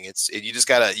this evening. You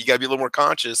gotta be a little more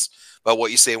conscious about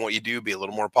what you say and what you do. Be a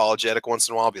little more apologetic once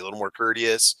in a while. Be a little more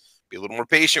courteous. Be a little more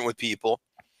patient with people,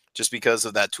 just because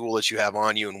of that tool that you have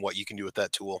on you and what you can do with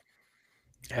that tool.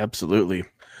 Absolutely.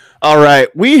 All right,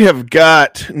 we have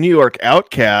got New York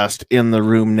Outcast in the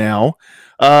room now.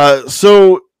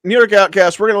 So New York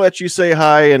Outcast, we're going to let you say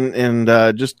hi and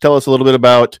just tell us a little bit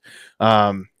about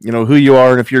who you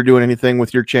are and if you're doing anything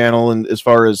with your channel and as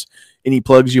far as any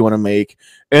plugs you want to make.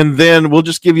 And then we'll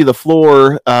just give you the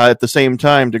floor at the same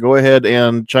time to go ahead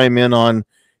and chime in on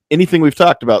anything we've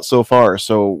talked about so far.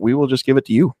 So we will just give it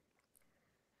to you.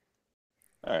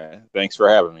 All right. Thanks for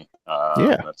having me.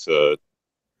 That's a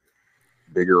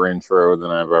bigger intro than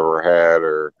I've ever had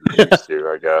or used to,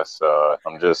 I guess.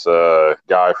 I'm just a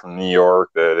guy from New York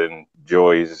that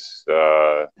enjoys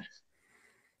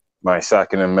my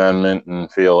Second Amendment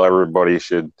and feel everybody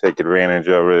should take advantage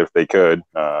of it if they could.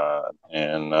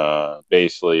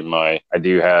 Basically, I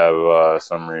do have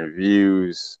some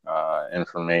reviews,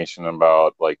 information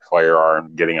about like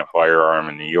getting a firearm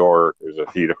in New York. There's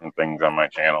a few different things on my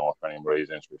channel if anybody's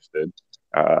interested.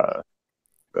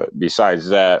 But besides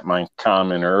that, my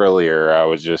comment earlier, I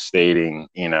was just stating,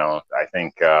 I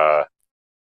think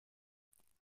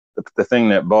the thing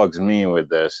that bugs me with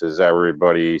this is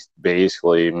everybody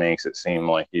basically makes it seem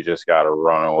like you just got to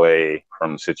run away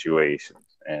from situations.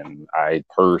 And I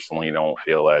personally don't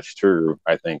feel that's true.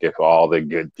 I think if all the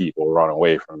good people run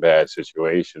away from bad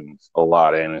situations, a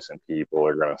lot of innocent people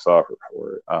are going to suffer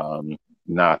for it.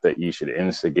 Not that you should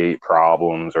instigate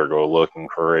problems or go looking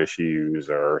for issues,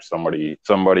 or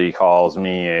somebody calls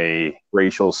me a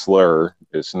racial slur.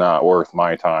 It's not worth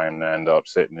my time to end up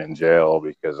sitting in jail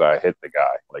because I hit the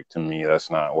guy. Like, to me,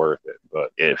 that's not worth it.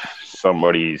 But if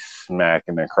somebody's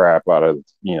smacking the crap out of,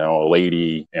 a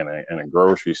lady in a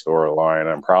grocery store line,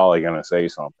 I'm probably going to say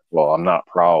something. Well, I'm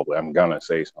going to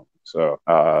say something. So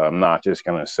I'm not just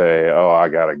going to say, oh, I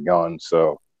got a gun,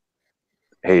 so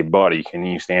hey, buddy, can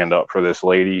you stand up for this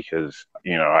lady? Because,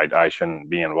 I shouldn't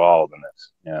be involved in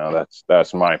this.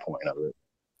 That's my point of it.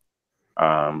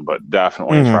 But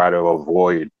definitely try to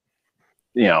avoid,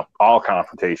 all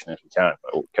confrontation if you can.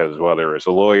 Because whether it's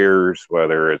lawyers,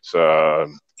 whether it's,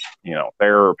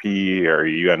 therapy, or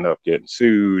you end up getting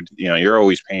sued, you're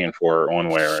always paying for it one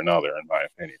way or another, in my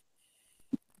opinion.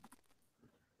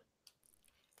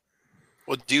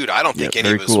 Well, dude, I don't think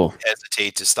any of us would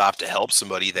hesitate to stop to help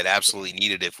somebody that absolutely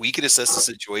needed it. If we could assess the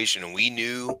situation and we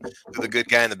knew who the good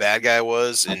guy and the bad guy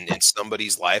was, and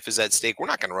somebody's life is at stake, we're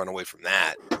not going to run away from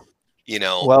that.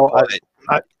 Well,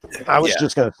 I was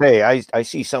just going to say, I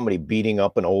see somebody beating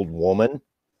up an old woman.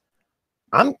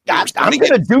 I'm going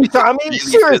to do something. I mean,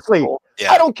 seriously,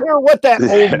 I don't care what that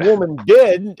old woman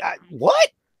did. What?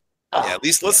 Yeah, at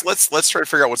least let's try to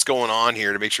figure out what's going on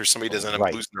here to make sure somebody doesn't end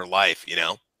up losing their life.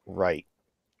 Right.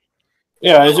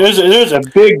 Yeah, there's a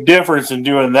big difference in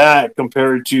doing that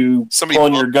compared to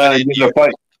pulling your gun and getting a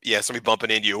fight. Yeah, somebody bumping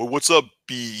into you. What's up,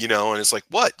 B? And it's like,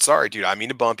 what? Sorry, dude. I mean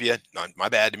to bump you. Not my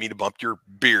bad. To mean to bump your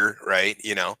beer, right?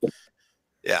 Yeah.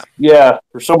 Yeah.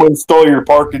 Or someone stole your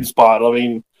parking spot. I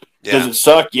mean, does it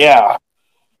suck? Yeah.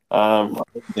 I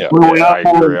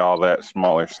agree. All that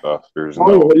smaller stuff. There's the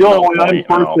only way I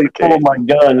personally pull my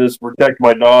gun is to protect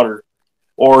my daughter.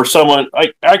 Or someone.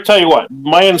 I tell you what,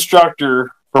 my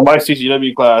instructor for my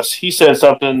CCW class, he said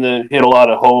something that hit a lot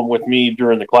of home with me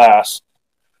during the class.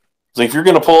 It's like, if you're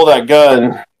going to pull that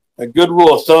gun, a good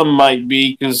rule of thumb might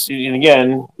be, because, and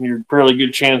again, you're a fairly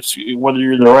good chance, whether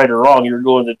you're in the right or wrong, you're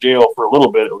going to jail for a little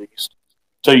bit at least,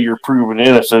 until you're proven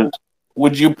innocent.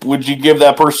 Would you give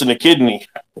that person a kidney?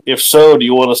 If so, do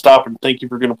you want to stop and think if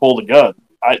you're going to pull the gun?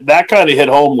 That kind of hit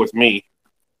home with me.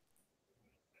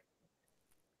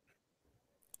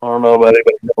 I don't know about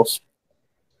anybody else.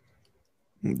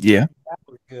 Yeah. That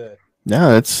was good.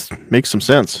 No, makes some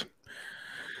sense.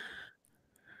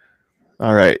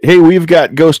 All right. Hey, we've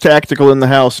got Ghost Tactical in the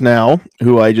house now,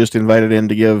 who I just invited in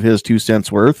to give his 2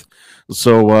 cents worth.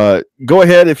 So go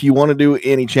ahead if you want to do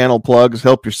any channel plugs,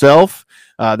 help yourself.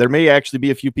 There may actually be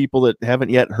a few people that haven't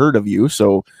yet heard of you.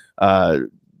 So the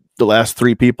last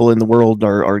 3 people in the world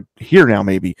are here now,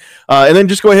 maybe. And then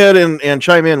just go ahead and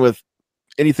chime in with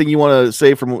anything you want to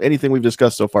say from anything we've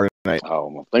discussed so far tonight. Oh,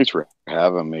 well, thanks for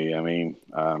having me. I mean,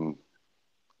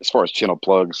 as far as channel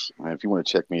plugs, if you want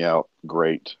to check me out,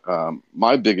 great.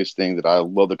 My biggest thing that I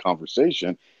love the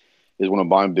conversation is one of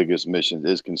my biggest missions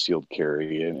is concealed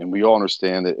carry. And we all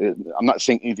understand that I'm not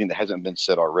saying anything that hasn't been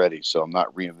said already, so I'm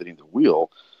not reinventing the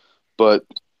wheel. But,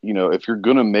 if you're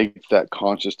going to make that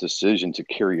conscious decision to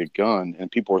carry a gun, and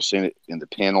people are saying it in the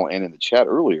panel and in the chat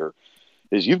earlier,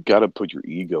 is you've got to put your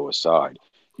ego aside.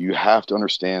 You have to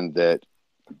understand that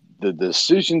the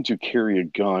decision to carry a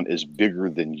gun is bigger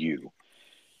than you.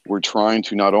 We're trying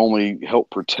to not only help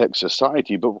protect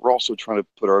society, but we're also trying to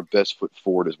put our best foot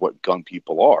forward as what gun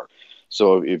people are.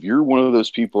 So if you're one of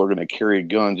those people who are going to carry a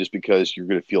gun just because you're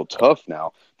going to feel tough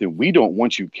now, then we don't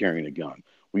want you carrying a gun.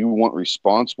 We want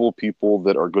responsible people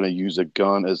that are going to use a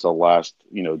gun as a last,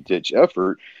 ditch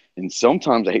effort. And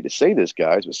sometimes, I hate to say this,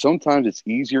 guys, but sometimes it's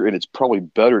easier and it's probably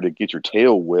better to get your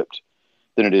tail whipped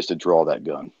than it is to draw that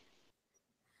gun.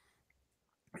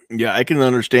 Yeah, I can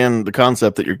understand the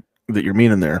concept that you're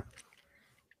meaning there.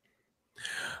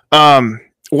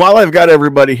 While I've got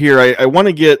everybody here, I want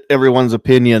to get everyone's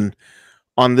opinion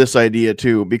on this idea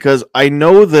too, because I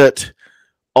know that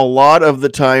a lot of the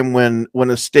time when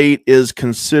a state is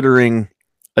considering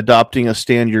adopting a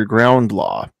stand your ground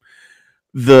law,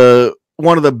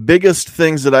 one of the biggest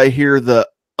things that I hear the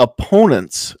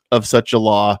opponents of such a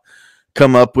law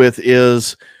come up with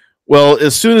is, well,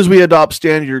 as soon as we adopt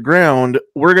stand your ground,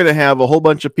 we're going to have a whole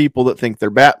bunch of people that think they're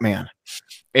Batman.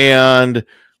 And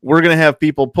we're going to have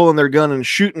people pulling their gun and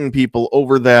shooting people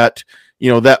over that,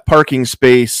 that parking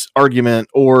space argument,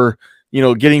 or,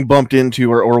 getting bumped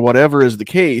into, or whatever is the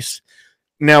case.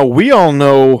 Now, we all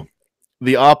know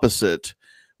the opposite,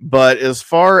 but as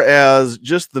far as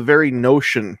just the very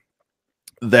notion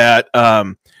that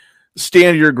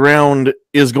stand your ground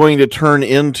is going to turn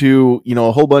into,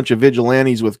 a whole bunch of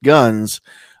vigilantes with guns,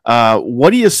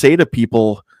 what do you say to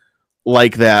people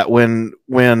like that when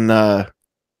they're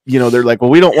like,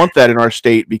 well, we don't want that in our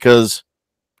state because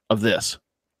of this?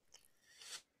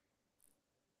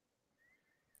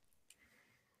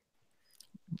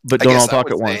 But don't all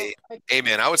talk at once. Hey,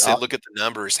 man, I would say look at the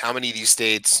numbers. How many of these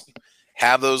states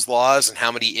have those laws, and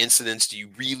how many incidents do you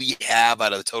really have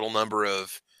out of the total number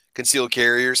of concealed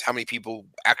carriers? How many people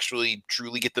actually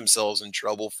truly get themselves in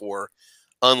trouble for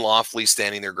unlawfully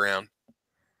standing their ground?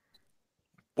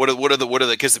 What are the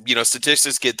because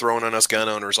statistics get thrown on us gun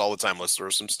owners all the time. Let's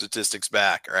throw some statistics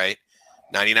back, right?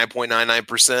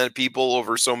 99.99% of people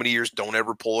over so many years don't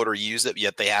ever pull it or use it,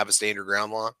 yet they have a stand your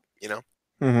ground law.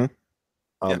 Mm-hmm.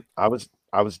 I was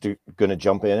going to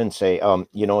jump in and say,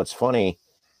 it's funny,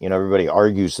 everybody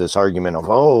argues this argument of,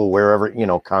 wherever,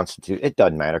 constitute, it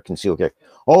doesn't matter, concealed carry.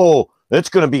 It's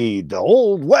going to be the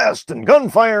Old West and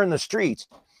gunfire in the streets.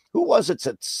 Who was it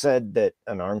that said that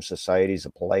an armed society is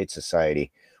a polite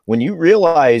society? When you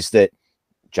realize that,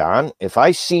 John, if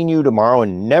I seen you tomorrow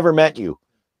and never met you,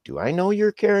 do I know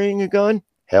you're carrying a gun?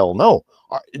 Hell no.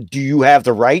 Do you have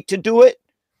the right to do it?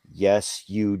 Yes,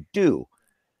 you do.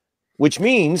 Which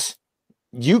means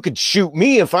you could shoot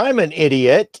me if I'm an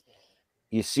idiot.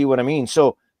 You see what I mean?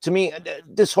 So to me,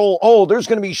 this whole, there's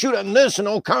going to be shooting this and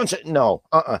all concept. No,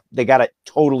 they got it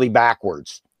totally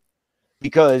backwards.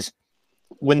 Because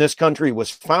when this country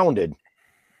was founded,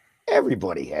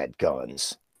 everybody had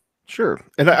guns. Sure.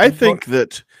 And I think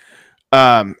that,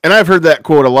 and I've heard that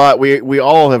quote a lot. We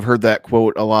all have heard that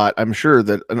quote a lot. I'm sure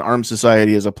that an armed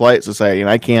society is a polite society, and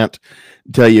I can't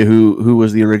tell you who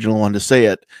was the original one to say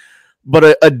it.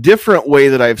 But a different way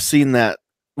that I've seen that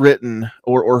written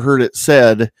or heard it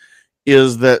said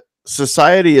is that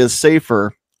society is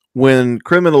safer when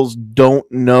criminals don't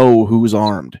know who's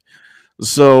armed.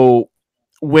 So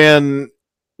when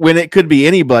it could be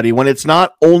anybody, when it's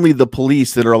not only the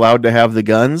police that are allowed to have the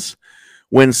guns,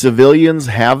 when civilians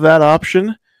have that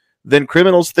option, then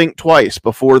criminals think twice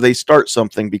before they start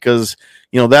something, because,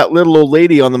 that little old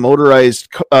lady on the motorized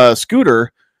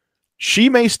scooter, she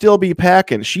may still be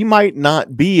packing. She might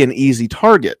not be an easy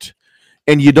target,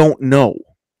 and you don't know.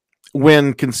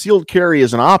 When concealed carry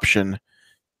is an option,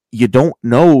 you don't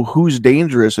know who's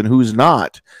dangerous and who's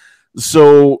not.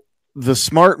 So the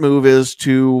smart move is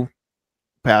to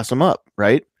pass them up,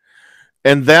 right?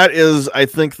 And that is, I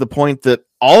think, the point that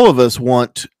all of us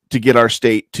want to get our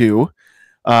state to,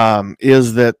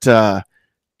 is that,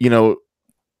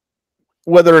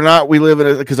 whether or not we live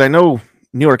in because I know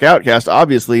New York Outcast,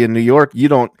 obviously in New York, you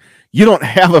don't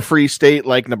have a free state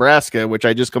like Nebraska, which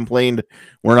I just complained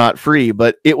we're not free,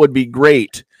 but it would be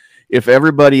great if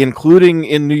everybody, including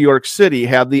in New York City,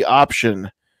 had the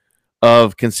option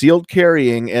of concealed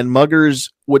carrying, and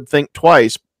muggers would think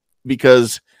twice,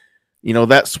 because,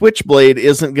 that switchblade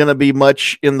isn't going to be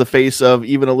much in the face of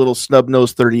even a little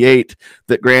snub-nosed 38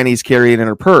 that Granny's carrying in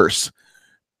her purse.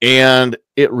 And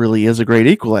it really is a great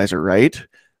equalizer, right?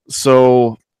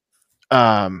 So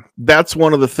that's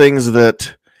one of the things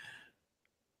that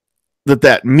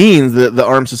means that the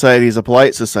armed society is a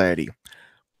polite society.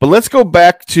 But let's go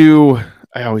back to,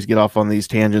 I always get off on these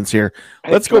tangents here.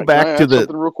 Let's go back to the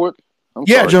real quick.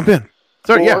 Sorry. Jump in.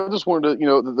 Sorry, I just wanted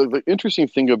to, the interesting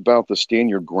thing about the stand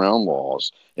your ground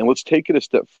laws, and let's take it a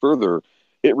step further,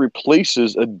 it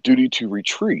replaces a duty to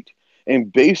retreat.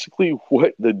 And basically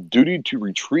what the duty to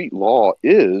retreat law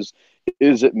is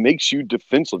it makes you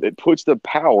defensive. It puts the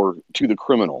power to the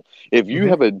criminal. If you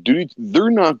have a duty, they're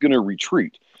not going to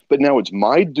retreat. But now it's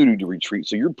my duty to retreat.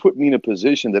 So you're putting me in a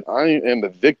position that I am a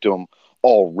victim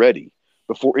already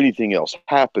before anything else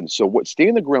happens. So what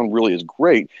stand the ground really is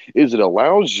great is it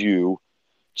allows you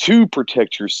to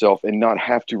protect yourself and not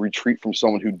have to retreat from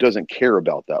someone who doesn't care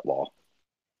about that law.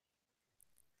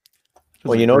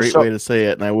 Well, great way to say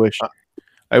it, and I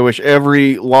wish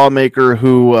every lawmaker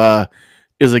who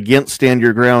is against stand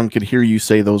your ground could hear you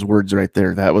say those words right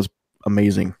there. That was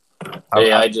amazing.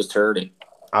 Hey, I just heard it.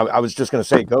 I was just going to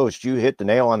say, Ghost, you hit the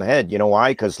nail on the head. You know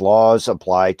why? Because laws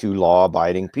apply to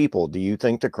law-abiding people. Do you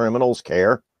think the criminals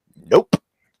care? Nope.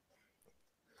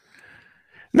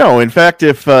 No, in fact,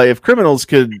 if criminals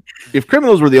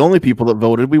were the only people that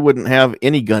voted, we wouldn't have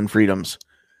any gun freedoms.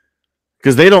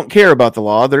 Because they don't care about the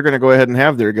law. They're going to go ahead and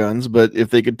have their guns. But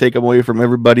if they could take them away from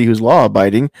everybody who's law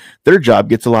abiding, their job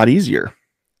gets a lot easier.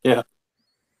 Yeah.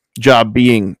 Job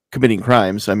being committing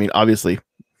crimes. I mean, obviously,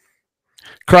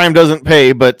 crime doesn't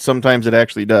pay, but sometimes it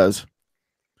actually does.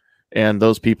 And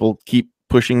those people keep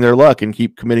pushing their luck and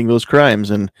keep committing those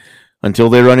crimes. And until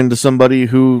they run into somebody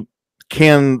who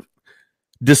can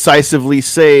decisively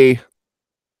say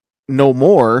no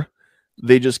more,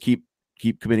 they just keep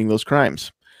committing those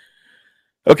crimes.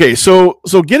 Okay, so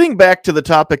getting back to the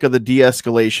topic of the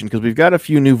de-escalation, because we've got a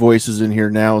few new voices in here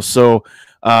now. So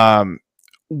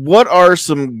what are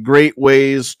some great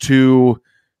ways to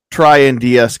try and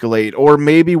de-escalate? Or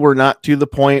maybe we're not to the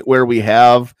point where we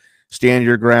have stand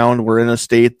your ground. We're in a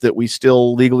state that we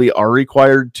still legally are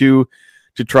required to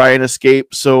try and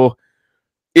escape. So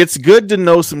it's good to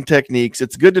know some techniques.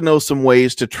 It's good to know some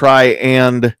ways to try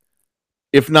and,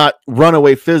 if not run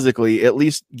away physically, at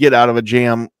least get out of a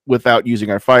jam without using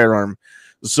our firearm.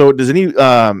 So does any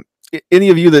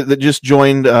of you that just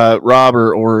joined, Rob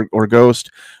or Ghost,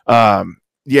 do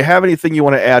you have anything you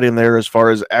want to add in there as far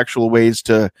as actual ways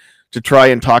to try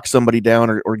and talk somebody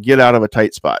down or get out of a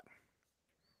tight spot?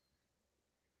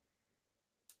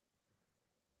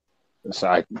 So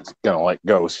I'm gonna let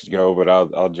Ghost go, but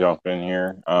I'll jump in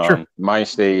here. Sure. My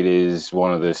state is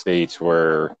one of the states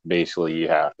where basically you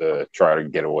have to try to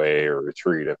get away or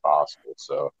retreat if possible.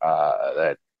 So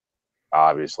that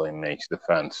obviously makes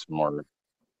defense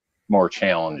more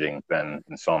challenging than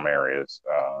in some areas.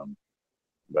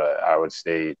 But I would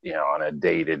say, on a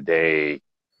day-to-day,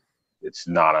 it's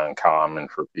not uncommon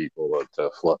for people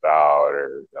to flip out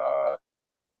or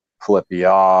flip you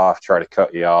off, try to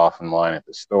cut you off in line at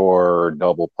the store,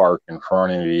 double park in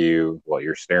front of you while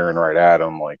you're staring right at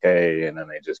them like, hey, and then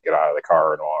they just get out of the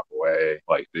car and walk away.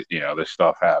 Like, this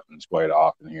stuff happens quite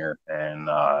often here. And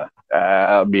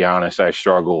I'll be honest, I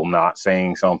struggle not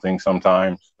saying something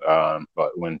sometimes.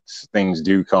 But when things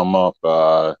do come up,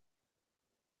 I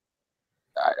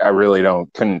really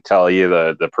couldn't tell you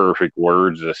the perfect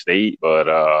words to state, but,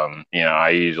 I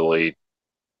usually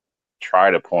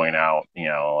try to point out,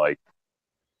 I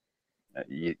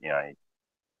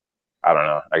don't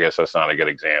know. I guess that's not a good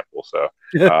example. So,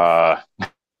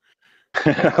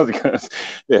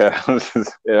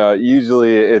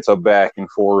 usually it's a back and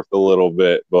forth a little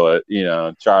bit, but,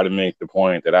 try to make the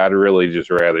point that I'd really just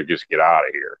rather just get out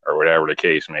of here or whatever the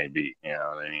case may be. You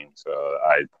know what I mean? So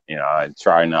I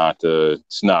try not to,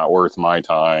 it's not worth my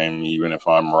time, even if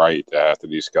I'm right, to have to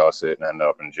discuss it and end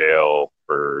up in jail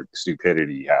for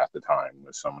stupidity half the time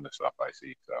with some of the stuff I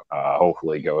see. So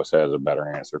hopefully Ghost has a better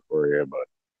answer for you, but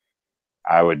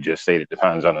I would just say it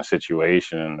depends on the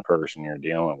situation and the person you're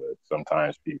dealing with.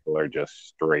 Sometimes people are just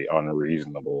straight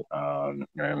unreasonable.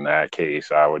 In that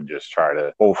case, I would just try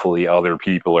to, hopefully other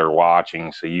people are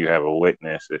watching so you have a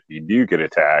witness if you do get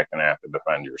attacked and have to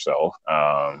defend yourself.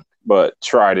 But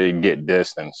try to get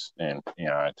distance. And,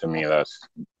 to me, that's,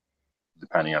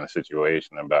 depending on the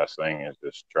situation, the best thing is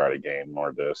just try to gain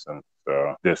more distance.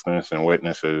 Distance and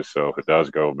witnesses. So if it does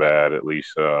go bad, at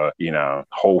least,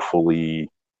 hopefully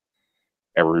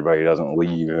everybody doesn't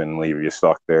leave and leave you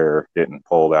stuck there getting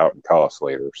pulled out in cuffs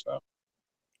later. So,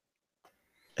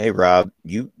 hey Rob,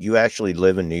 you actually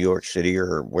live in New York City,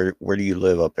 or where do you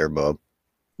live up there, bub?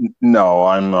 No,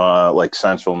 I'm like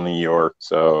central New York,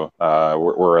 so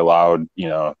we're allowed,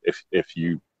 if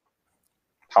you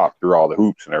talk through all the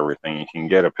hoops and everything, you can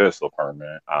get a pistol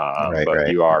permit,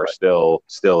 but you are still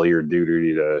your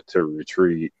duty to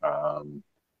retreat.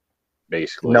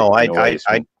 Basically, no,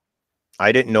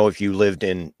 I didn't know if you lived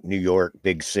in New York,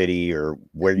 big city, or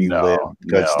where you live,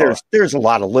 because there's a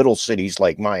lot of little cities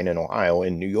like mine in Ohio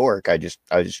and New York. I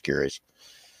was just curious.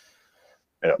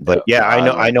 But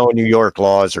I know New York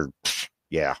laws are,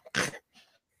 yeah,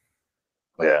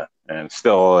 and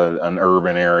still an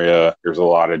urban area. There's a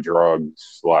lot of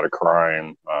drugs, a lot of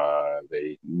crime.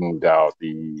 They moved out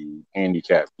the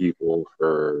handicapped people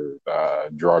for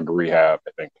drug rehab,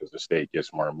 I think, because the state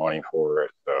gets more money for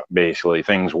it. So basically,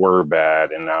 things were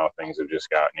bad, and now things have just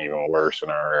gotten even worse in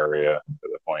our area to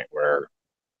the point where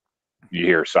you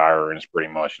hear sirens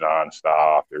pretty much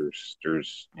nonstop. There's two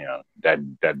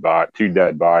dead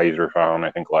bodies were found,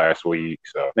 I think, last week.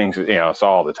 So things, it's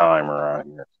all the time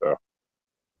around here. So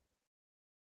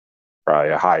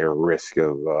probably a higher risk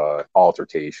of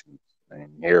altercations. And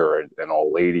here, an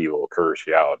old lady will curse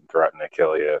you out and threaten to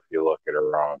kill you if you look at her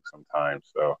wrong sometimes.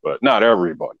 So, but not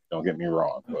everybody. Don't get me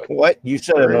wrong. But what you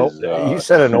said? You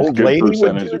said an old lady?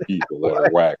 Percentage of people that are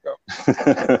wacko.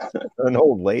 An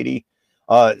old lady.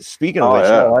 Speaking of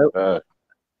which,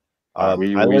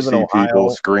 We I live in see people Ohio.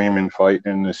 screaming,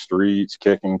 fighting in the streets,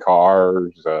 kicking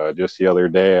cars. Just the other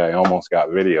day, I almost got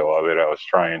video of it. I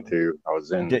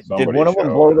was in Did somebody's one of them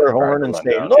show blow and I their tried horn to and run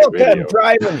say, down and get "Look, I'm video.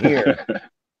 driving here"?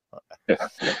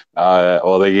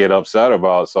 Well, they get upset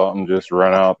about something, just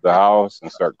run out the house and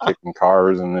start kicking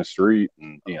cars in the street.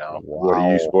 And what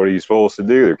are you supposed to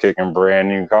do? They're kicking brand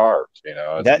new cars.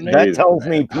 It's That amazing, tells man.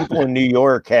 me people in New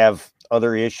York have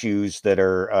other issues that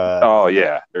are Oh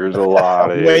yeah, there's a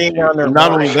lot of weighing on their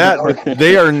Not only mind. that, but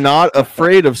they are not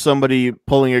afraid of somebody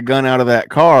pulling a gun out of that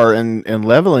car and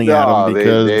leveling at them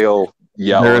because they'll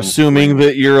yell they're and assuming scream.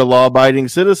 that you're a law-abiding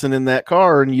citizen in that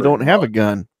car and you don't have a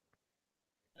gun.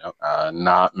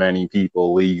 Not many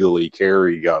people legally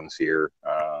carry guns here,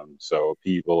 so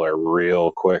people are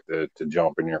real quick to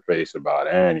jump in your face about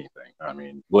anything. I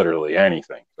mean, literally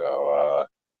anything. So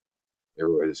there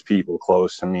was people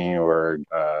close to me where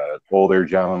older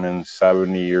gentleman,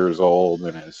 70 years old,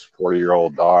 and his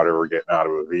 40-year-old daughter were getting out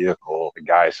of a vehicle. The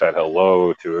guy said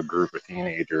hello to a group of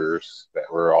teenagers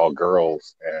that were all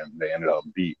girls, and they ended up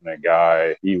beating a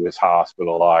guy. He was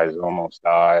hospitalized, almost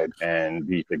died, and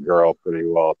beat the girl pretty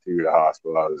well too to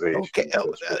hospitalization.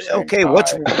 Okay,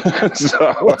 what's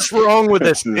wrong with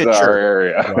this This is our picture?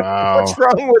 area. What's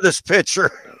wrong with this picture?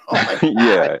 Oh my God.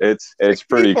 Yeah, it's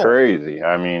pretty people. crazy.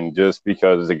 I mean, just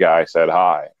because the guy said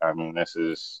hi. I mean, this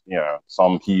is,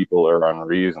 some people are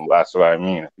unreasonable. That's what I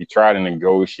mean. If you try to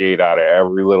negotiate out of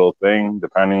every little thing,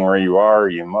 depending where you are,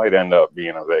 you might end up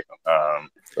being a victim.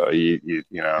 So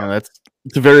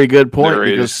it's a very good point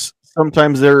because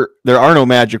sometimes there are no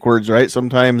magic words, right?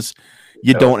 Sometimes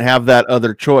you don't have that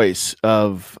other choice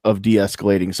of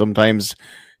de-escalating. Sometimes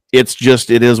it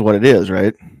is what it is,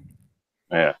 right?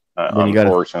 Yeah.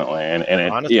 Unfortunately,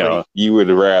 and Honestly, you would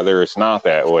rather it's not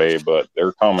that way, but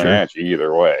they're coming at you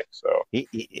either way. So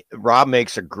Rob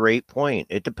makes a great point.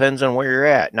 It depends on where you're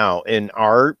at. Now, in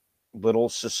our little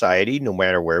society, no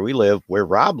matter where we live, where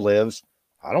Rob lives,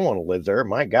 I don't want to live there.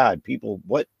 My God, people,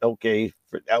 what? Okay.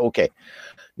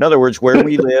 In other words, where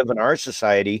we live in our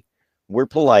society, we're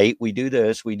polite. We do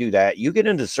this, we do that. You get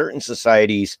into certain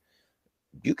societies,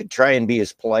 you could try and be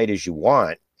as polite as you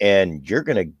want, and you're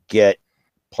going to get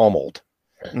pummeled.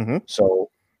 Mm-hmm. So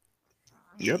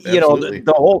absolutely.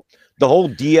 the whole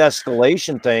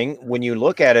de-escalation thing, when you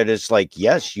look at it, it's like,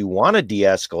 yes, you want to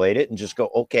de-escalate it and just go,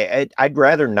 okay, I'd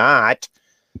rather not,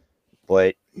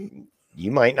 but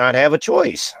you might not have a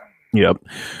choice. Yep.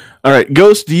 All right,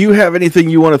 Ghost, do you have anything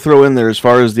you want to throw in there as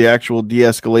far as the actual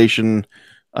de-escalation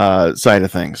side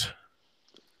of things?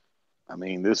 I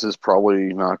mean, this is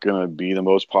probably not going to be the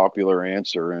most popular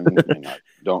answer, and I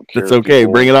don't care. That's okay.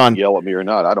 Bring it on. Yell at me or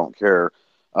not. I don't care.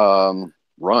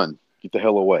 Run. Get the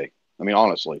hell away. I mean,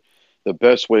 honestly, the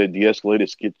best way to de-escalate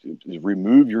is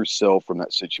remove yourself from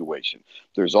that situation.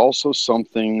 There's also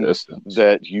something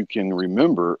that you can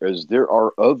remember, as there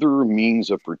are other means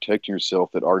of protecting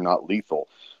yourself that are not lethal.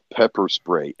 Pepper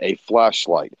spray, a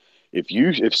flashlight.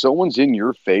 If someone's in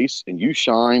your face and you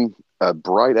shine a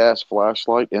bright ass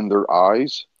flashlight in their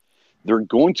eyes, they're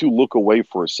going to look away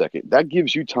for a second. That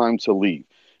gives you time to leave.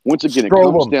 Once again, it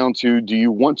comes down to, do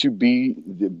you want to be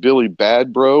the Billy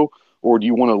Bad Bro, or do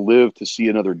you want to live to see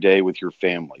another day with your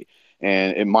family?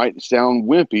 And it might sound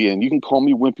wimpy, and you can call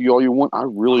me wimpy all you want. I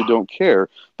really don't care,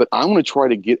 but I'm going to try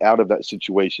to get out of that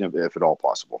situation if at all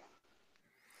possible.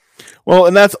 Well,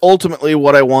 and that's ultimately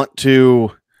what I want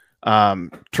to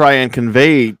try and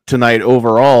convey tonight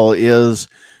overall is,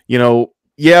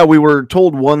 we were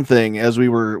told one thing as we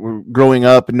were growing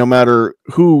up, and no matter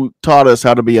who taught us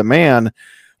how to be a man,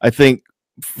 I think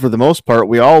for the most part,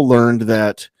 we all learned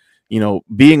that,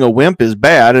 being a wimp is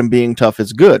bad and being tough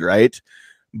is good, right?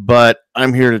 But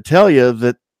I'm here to tell you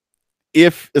that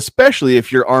especially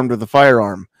if you're armed with a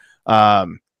firearm,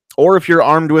 or if you're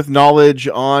armed with knowledge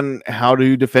on how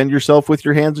to defend yourself with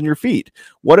your hands and your feet,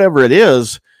 whatever it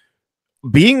is,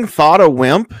 being thought a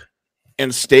wimp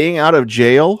and staying out of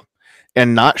jail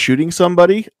and not shooting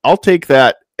somebody, I'll take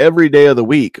that every day of the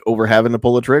week over having to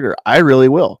pull a trigger. I really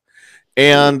will.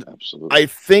 And absolutely. I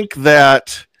think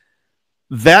that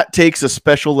takes a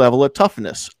special level of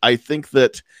toughness. I think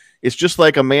that it's just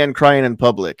like a man crying in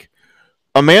public.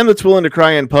 A man that's willing to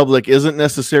cry in public isn't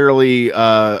necessarily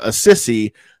a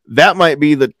sissy. That might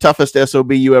be the toughest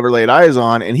SOB you ever laid eyes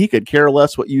on, and he could care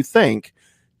less what you think.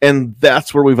 And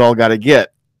that's where we've all got to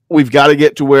get. We've got to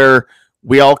get to where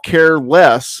we all care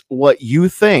less what you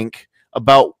think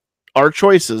about our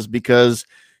choices, because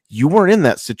you weren't in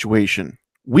that situation.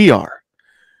 We are.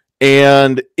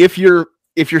 And if you're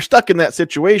stuck in that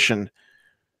situation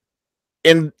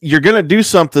and you're going to do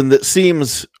something that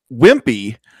seems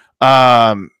wimpy,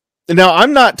 now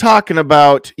I'm not talking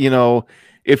about,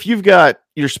 if you've got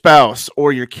your spouse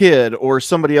or your kid or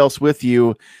somebody else with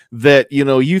you that, you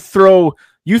know, you throw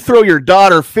your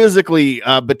daughter physically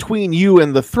between you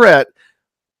and the threat,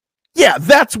 yeah,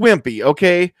 that's wimpy.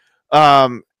 Okay.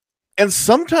 And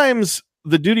sometimes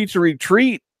the duty to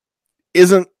retreat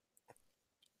isn't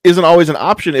always an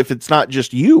option if it's not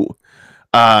just you.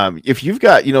 If you've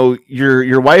got, you know,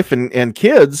 your wife and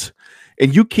kids,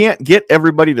 and you can't get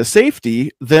everybody to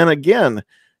safety, then again,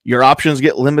 your options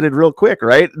get limited real quick,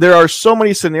 right? There are so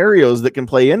many scenarios that can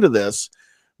play into this,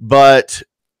 but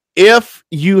if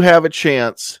you have a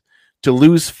chance to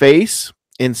lose face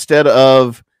instead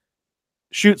of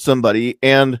shoot somebody,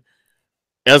 and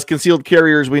as concealed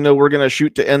carriers, we know we're going to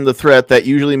shoot to end the threat, that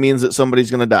usually means that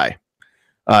somebody's going to die.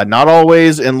 Not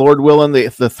always, and Lord willing,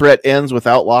 the threat ends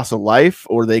without loss of life,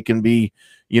 or they can be,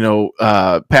 you know,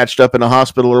 patched up in a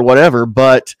hospital or whatever,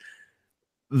 but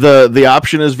the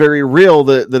option is very real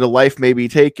that a life may be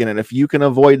taken. And if you can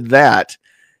avoid that,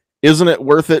 isn't it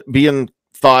worth it being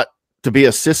thought to be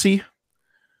a sissy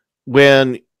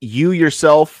when you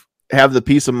yourself have the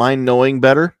peace of mind knowing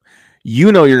better?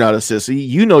 You know you're not a sissy.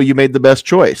 You know you made the best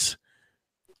choice.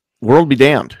 World be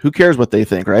damned. Who cares what they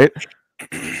think, right?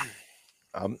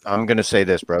 I'm going to say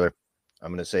this, brother. I'm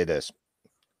going to say this.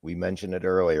 We mentioned it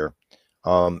earlier.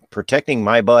 Protecting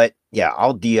my butt, yeah,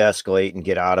 I'll de-escalate and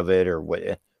get out of it, or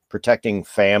what. Protecting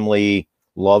family,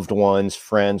 loved ones,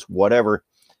 friends, whatever,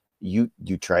 you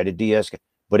try to de-escalate.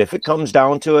 But if it comes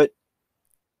down to it,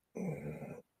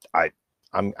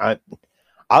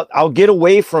 I'll get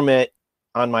away from it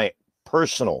on my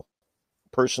personal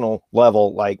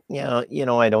level. Like, yeah, you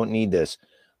know, I don't need this.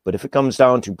 But if it comes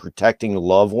down to protecting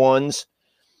loved ones,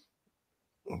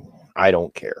 I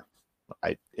don't care.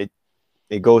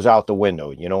 It goes out the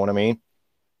window. You know what I mean?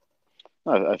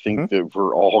 I think that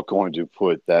we're all going to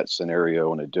put that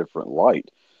scenario in a different light.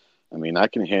 I mean, I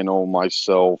can handle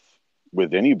myself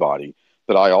with anybody,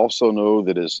 but I also know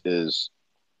that is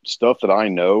stuff that I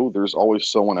know, there's always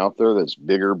someone out there that's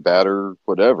bigger, badder,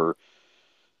 whatever.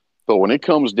 But when it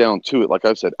comes down to it, like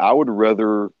I said, I would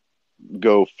rather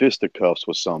go fisticuffs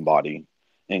with somebody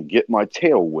and get my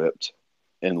tail whipped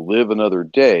and live another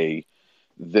day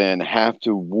than have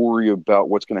to worry about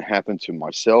what's going to happen to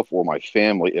myself or my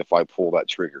family if I pull that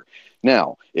trigger.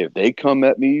 Now, if they come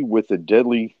at me with a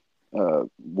deadly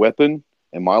weapon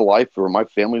and my life or my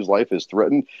family's life is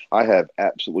threatened, I have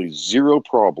absolutely zero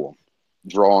problem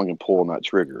drawing and pulling that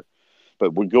trigger.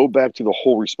 But we go back to the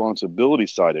whole responsibility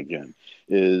side again,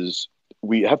 is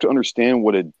we have to understand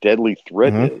what a deadly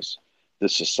threat is. The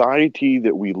society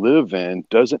that we live in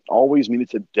doesn't always mean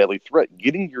it's a deadly threat.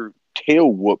 Getting your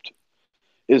tail whooped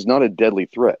is not a deadly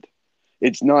threat.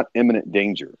 It's not imminent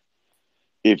danger.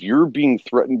 If you're being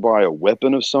threatened by a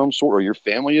weapon of some sort, or your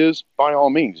family is, by all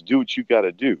means, do what you got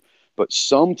to do. But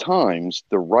sometimes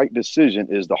the right decision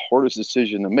is the hardest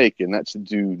decision to make, and that's to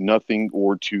do nothing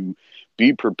or to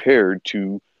be prepared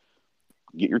to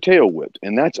get your tail whipped.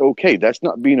 And that's okay. That's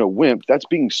not being a wimp. That's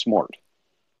being smart.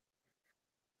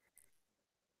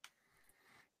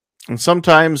 And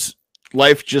sometimes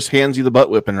life just hands you the butt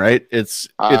whipping, right? It's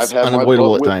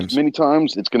unavoidable at times. Many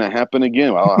times. It's going to happen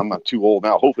again. Well, I'm not too old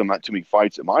now. Hopefully I'm not too many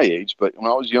fights at my age. But when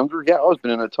I was younger, yeah, I was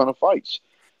been in a ton of fights.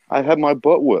 I had my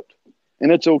butt whipped.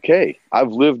 And it's okay.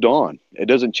 I've lived on. It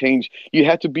doesn't change. You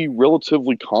have to be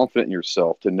relatively confident in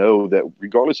yourself to know that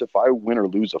regardless if I win or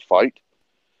lose a fight,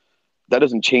 that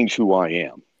doesn't change who I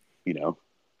am, you know?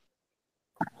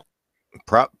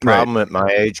 Problem at my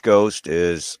age, Ghost,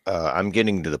 is I'm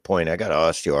getting to the point. I got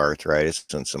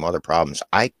osteoarthritis and some other problems.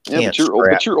 I can't. Yeah,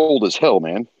 but you're old as hell,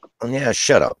 man. Yeah,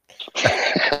 shut up.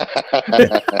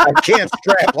 I can't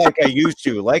strap like I used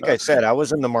to. Like I said, I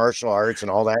was in the martial arts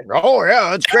and all that. Oh yeah,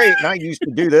 that's great. And I used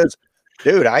to do this,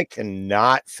 dude. I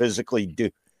cannot physically do.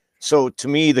 So to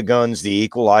me, the gun's the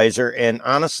equalizer. And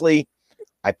honestly,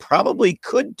 I probably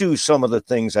could do some of the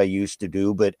things I used to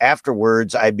do, but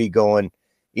afterwards, I'd be going.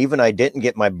 Even I didn't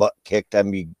get my butt kicked, I'd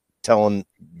be telling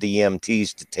the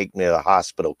EMTs to take me to the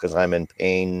hospital because I'm in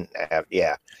pain.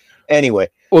 Yeah. Anyway.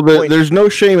 Well, there's no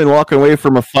shame in walking away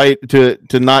from a fight to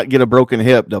not get a broken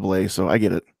hip, AA, so I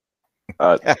get it.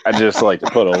 I just like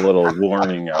to put a little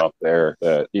warning out there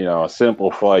that, you know, a simple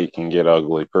fight can get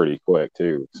ugly pretty quick,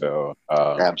 too. So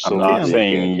I'm not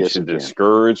saying you should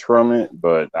discourage from it,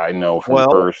 but I know from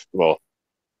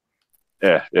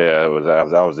Yeah, I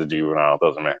was a juvenile. It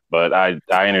doesn't matter. But I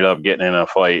ended up getting in a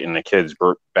fight, and the kid's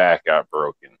back got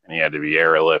broken, and he had to be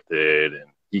airlifted. And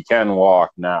he can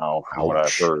walk now, from what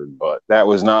I've heard. But that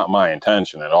was not my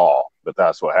intention at all. but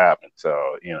that's what happened.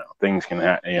 So, you know, things can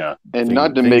happen. Yeah. And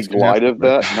not to make light of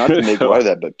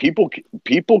that, but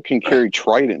people can carry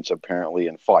tridents apparently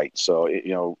in fights. So,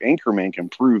 you know, Anchorman can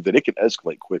prove that it can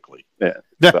escalate quickly. Yeah.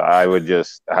 So I would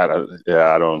just, I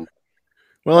don't.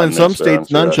 Well, in some states,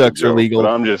 nunchucks are legal. But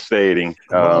I'm just stating,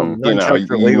 you know,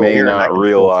 you may not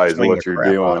realize what you're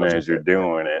doing as you're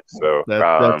doing it. So,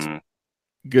 that's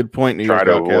good point. Try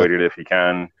to avoid it if you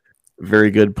can.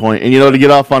 Very good point. And, you know, to get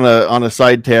off on a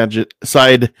side tangent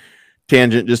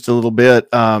just a little bit,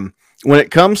 when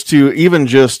it comes to even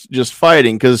just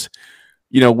fighting, because,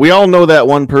 you know, we all know that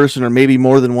one person or maybe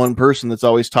more than one person that's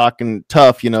always talking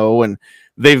tough, you know, and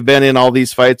they've been in all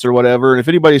these fights or whatever. And if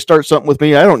anybody starts something with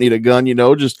me, I don't need a gun, you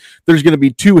know, just there's going to be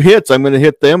 2 hits. I'm going to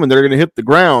hit them and they're going to hit the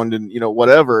ground and, you know,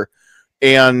 whatever.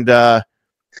 And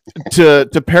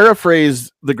to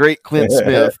paraphrase the great Clint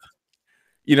Smith,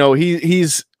 you know,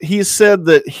 he's said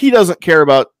that he doesn't care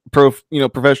about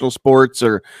professional sports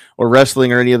or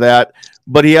wrestling or any of that,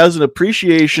 but he has an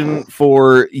appreciation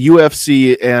for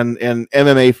UFC and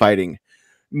MMA fighting,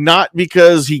 not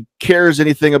because he cares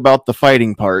anything about the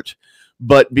fighting part,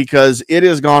 but because it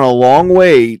has gone a long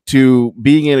way to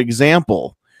being an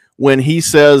example when he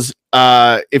says,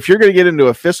 if you're going to get into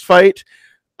a fist fight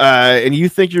and you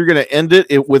think you're going to end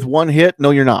it with one hit, no,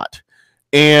 you're not.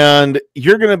 And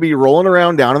you're going to be rolling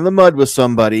around down in the mud with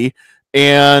somebody,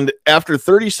 and after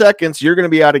 30 seconds, you're going to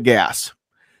be out of gas.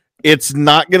 It's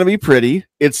not going to be pretty.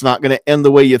 It's not going to end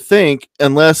the way you think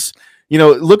unless, you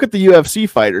know, look at the UFC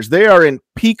fighters. They are in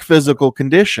peak physical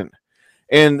condition.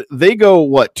 And they go,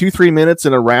 2-3 minutes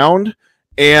in a round,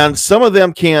 and some of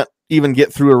them can't even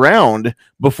get through a round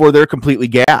before they're completely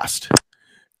gassed.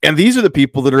 And these are the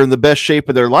people that are in the best shape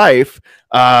of their life.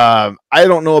 I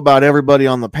don't know about everybody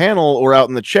on the panel or out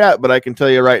in the chat, but I can tell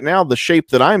you right now, the shape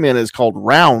that I'm in is called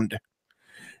round.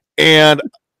 And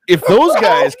if those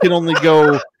guys can only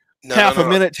go half a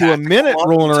minute to a minute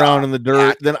rolling around in the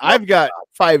dirt, then I've got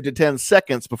 5 to 10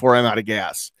 seconds before I'm out of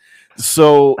gas.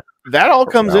 So that all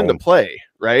comes into play,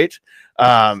 right?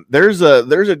 There's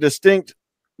a distinct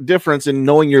difference in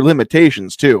knowing your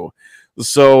limitations too.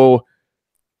 So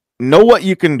know what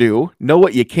you can do, know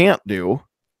what you can't do.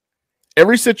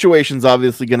 Every situation's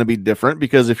obviously going to be different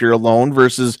because if you're alone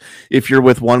versus if you're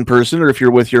with one person or if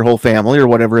you're with your whole family or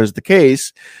whatever is the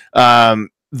case, the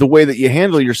way that you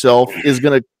handle yourself is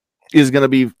going to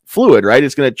be fluid, right?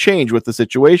 It's going to change with the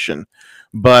situation.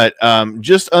 But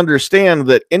just understand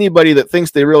that anybody that thinks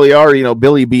they really are, you know,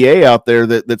 Billy BA out there,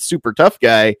 that's super tough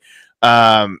guy,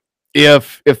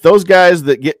 if those guys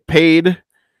that get paid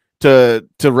to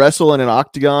wrestle in an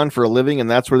octagon for a living and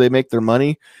that's where they make their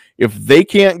money, if they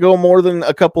can't go more than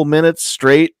a couple minutes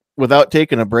straight without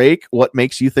taking a break, what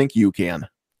makes you think you can?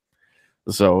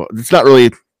 So it's not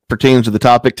really pertains to the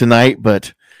topic tonight,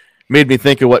 but made me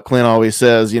think of what Clint always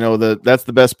says. You know, that's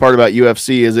the best part about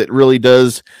UFC is it really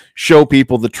does show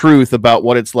people the truth about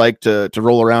what it's like to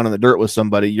roll around in the dirt with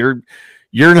somebody. You're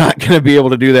not going to be able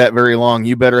to do that very long.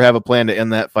 You better have a plan to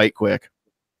end that fight quick,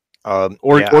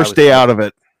 or stay out of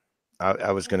it.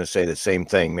 I was going to say the same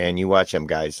thing, man. You watch them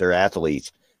guys; they're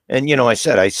athletes, and you know, I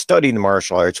said I studied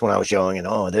martial arts when I was young,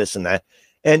 and this and that.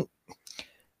 And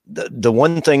the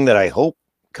one thing that I hope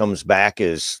comes back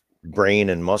is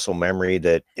brain and muscle memory,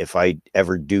 that if I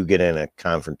ever do get in a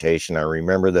confrontation, I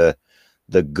remember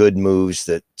the good moves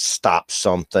that stop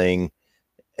something.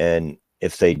 And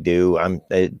if they do,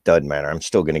 it doesn't matter. I'm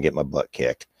still going to get my butt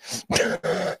kicked.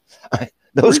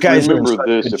 Those guys remember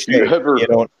this. If you ever,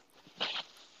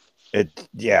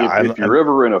 if you're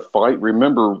ever in a fight,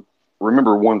 remember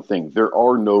one thing: there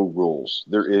are no rules.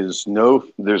 There's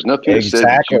nothing that says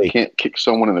you can't kick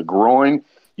someone in the groin.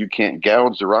 You can't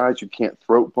gouge their eyes. You can't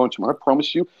throat punch them. I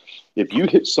promise you, if you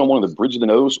hit someone in the bridge of the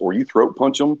nose or you throat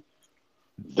punch them,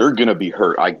 they're going to be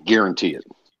hurt. I guarantee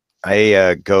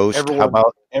it. Ghost. How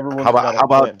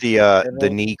about the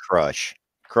knee crush?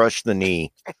 Crush the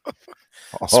knee.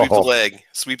 Sweep the leg.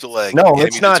 Sweep the leg. No,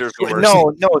 it's not.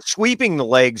 No, sweeping the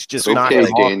legs just not.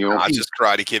 Okay, Daniel. It's just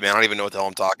Karate Kid, man. I don't even know what the hell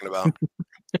I'm talking about.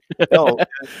 No,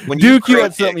 when Duke, you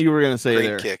had something you were going to say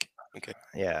there. Kick. Okay.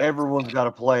 Yeah. Everyone's got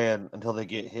a plan until they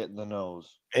get hit in the nose.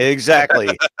 Exactly.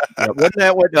 Wasn't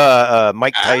that what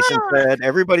Mike Tyson said?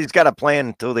 Everybody's got a plan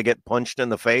until they get punched in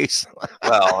the face.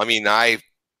 Well, I mean, I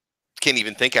can't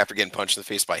even think after getting punched in the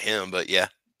face by him, but yeah.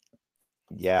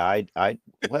 Yeah,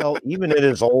 well, even at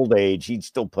his old age, he'd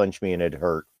still punch me and it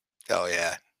hurt. Oh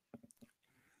yeah.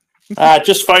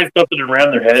 Just find something to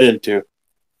ram their head into.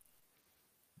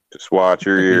 Just watch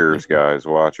your ears, guys.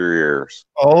 Watch your ears.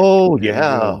 Oh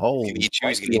yeah. Oh, you can eat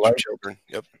your children.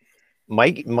 Yep.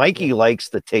 Mikey likes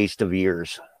the taste of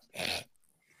ears.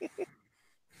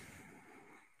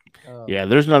 Yeah,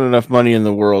 there's not enough money in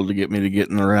the world to get me to get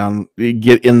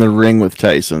in the ring with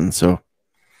Tyson. So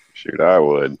Shoot, I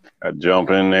would. I'd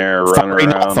jump in there, run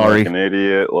around like an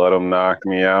idiot, let him knock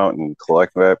me out, and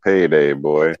collect that payday,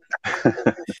 boy.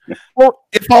 Well,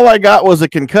 if all I got was a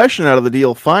concussion out of the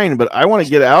deal, fine. But I want to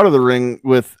get out of the ring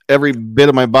with every bit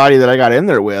of my body that I got in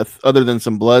there with, other than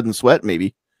some blood and sweat,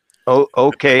 maybe. Oh,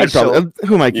 okay.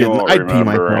 Who am I kidding? I'd pee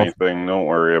myself. Anything? Don't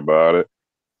worry about it.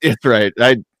 It's right.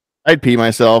 I'd pee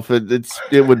myself. It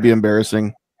would be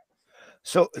embarrassing.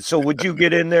 So would you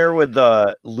get in there with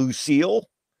Lucille?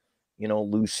 You know,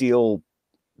 Lucille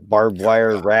barbed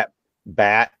wire wrap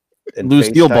bat and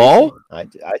Lucille Ball?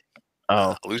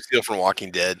 Lucille from Walking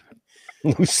Dead.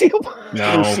 Lucille?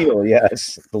 No. Lucille,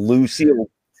 yes. The Lucille.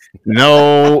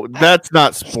 No, that's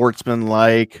not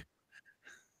sportsmanlike.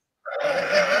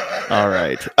 All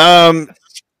right.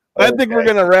 I think we're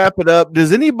going to wrap it up.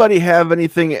 Does anybody have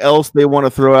anything else they want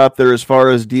to throw out there as far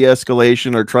as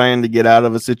de-escalation or trying to get out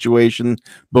of a situation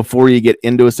before you get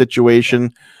into a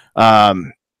situation?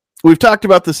 We've talked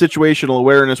about the situational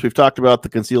awareness. We've talked about the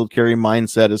concealed carry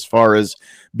mindset as far as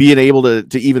being able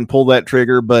to even pull that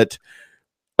trigger. But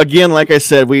again, like I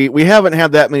said, we haven't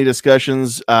had that many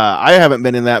discussions. I haven't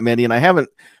been in that many, and I haven't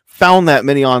found that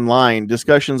many online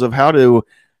discussions of how to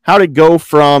go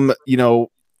from,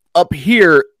 up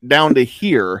here down to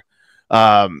here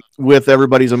with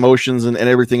everybody's emotions and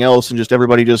everything else, and just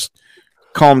everybody just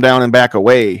calm down and back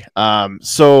away.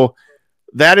 So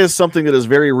that is something that is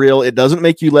very real. It doesn't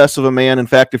make you less of a man. In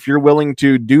fact, if you're willing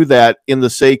to do that in the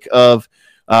sake of,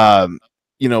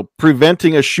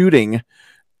 preventing a shooting,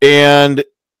 and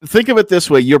think of it this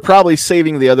way, you're probably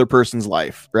saving the other person's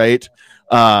life, right?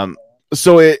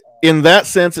 So in that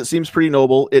sense, it seems pretty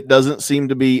noble. It doesn't seem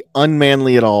to be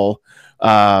unmanly at all.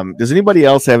 Does anybody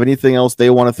else have anything else they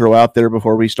want to throw out there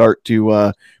before we start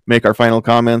to make our final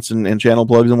comments and channel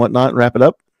plugs and whatnot and wrap it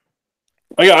up?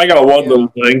 I got one little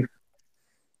thing.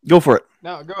 Go for it.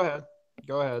 No, go ahead.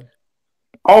 Go ahead.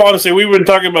 Oh, honestly, we've been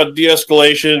talking about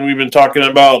de-escalation. We've been talking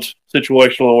about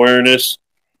situational awareness.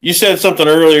 You said something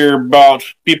earlier about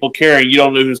people carrying. You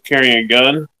don't know who's carrying a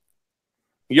gun.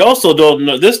 You also don't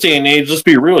know, this day and age, let's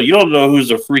be real, you don't know who's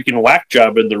a freaking whack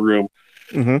job in the room.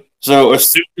 Mm-hmm. So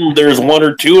assume there's one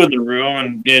or two in the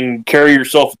room and carry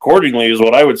yourself accordingly is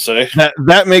what I would say.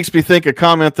 That makes me think a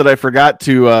comment that I forgot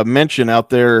to mention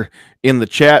out there in the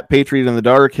chat. Patriot in the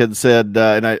Dark had said,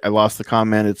 and I lost the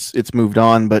comment, it's moved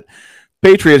on, but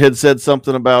Patriot had said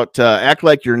something about act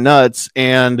like you're nuts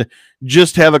and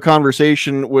just have a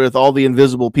conversation with all the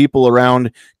invisible people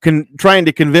around, trying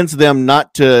to convince them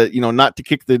not to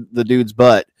kick the dude's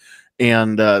butt.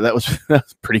 And that's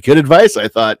pretty good advice, I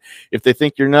thought, if they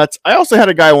think you're nuts. I also had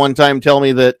a guy one time tell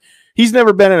me that he's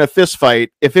never been in a fist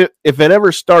fight. If it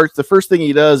ever starts, the first thing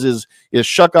he does is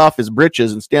shuck off his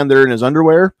britches and stand there in his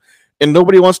underwear. And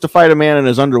nobody wants to fight a man in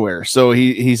his underwear. So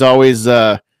he's always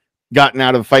gotten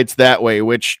out of fights that way,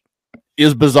 which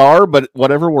is bizarre, but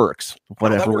whatever works.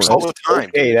 Whatever works all the time.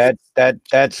 Okay,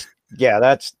 that's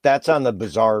on the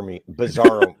bizarre.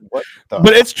 What the?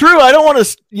 But it's true. I don't want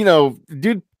to,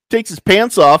 dude takes his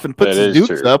pants off and puts his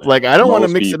dukes up. Like, I don't want to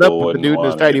mix it up with the dude in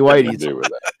his tidy whities.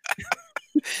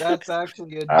 That's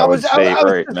actually good. I was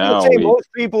right now. Say most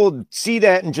people see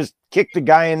that and just kick the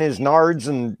guy in his nards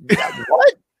and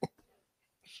what?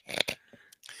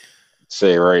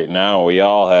 Say right now, we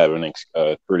all have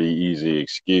a pretty easy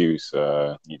excuse.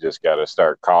 You just got to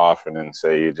start coughing and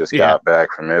say you just got back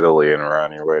from Italy and are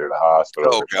on your way to the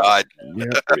hospital. Oh God! I'm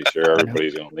pretty sure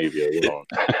everybody's gonna leave you alone.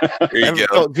 There you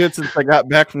go. Felt good since I got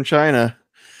back from China.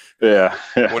 Yeah.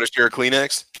 Want to share a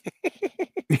Kleenex?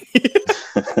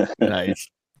 Nice.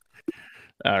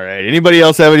 All right. Anybody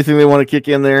else have anything they want to kick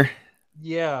in there?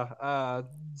 Yeah.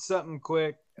 Something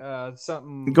quick.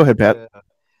 Something. Go ahead, Pat.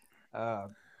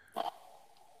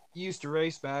 Used to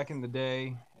race back in the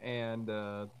day, and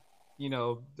some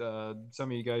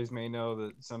of you guys may know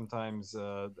that sometimes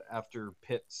after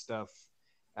pit stuff,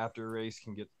 after a race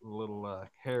can get a little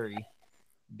hairy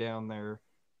down there.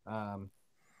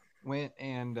 Went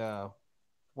and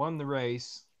won the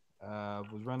race,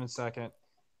 was running second,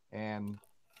 and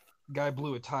guy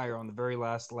blew a tire on the very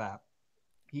last lap.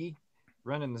 He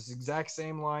running this exact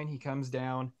same line. He comes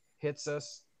down, hits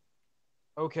us.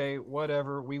 Okay,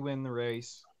 whatever. We win the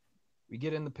race. We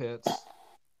get in the pits,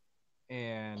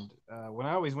 and when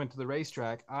I always went to the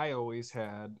racetrack, I always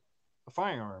had a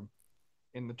firearm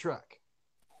in the truck,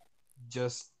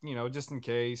 just in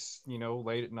case,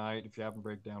 late at night, if you have a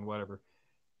breakdown, whatever.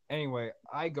 Anyway,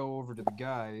 I go over to the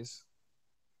guys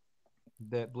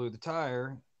that blew the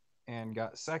tire and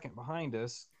got second behind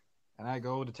us, and I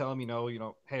go to tell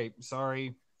them, hey,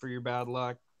 sorry for your bad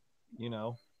luck,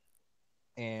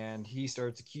 and he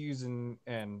starts accusing,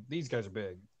 and these guys are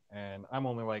big, and I'm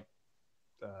only like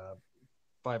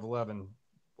 5'11",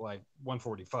 like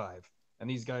 145, and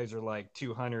these guys are like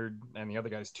 200, and the other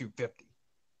guy's 250.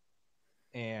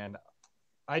 And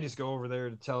I just go over there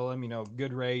to tell them,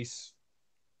 good race,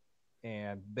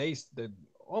 and they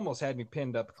almost had me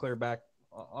pinned up clear back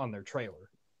on their trailer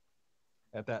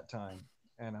at that time.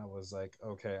 And I was like,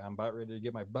 okay, I'm about ready to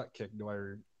get my butt kicked.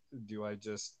 Do I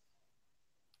just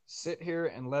sit here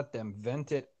and let them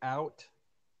vent it out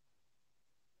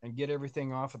and get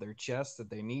everything off of their chest that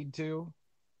they need to?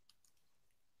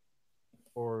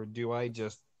 Or do I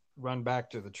just run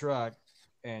back to the truck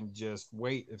and just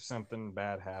wait if something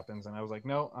bad happens? And I was like,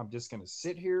 no, I'm just going to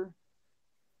sit here.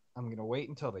 I'm going to wait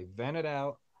until they vent it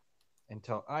out,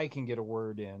 until I can get a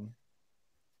word in.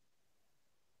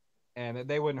 And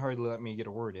they wouldn't hardly let me get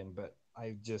a word in, but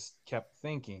I just kept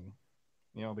thinking,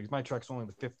 because my truck's only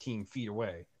 15 feet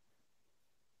away.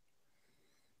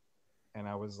 And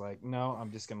I was like, no,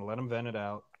 I'm just going to let them vent it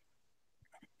out.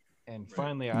 And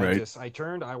finally, I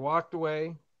turned, I walked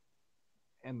away,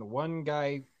 and the one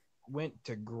guy went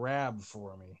to grab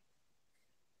for me.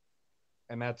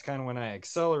 And that's kind of when I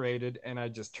accelerated, and I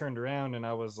just turned around, and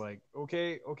I was like,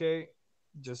 okay,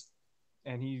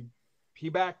 and he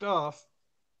backed off.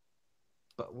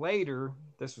 But later,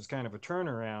 this was kind of a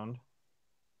turnaround.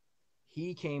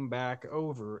 He came back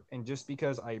over, and just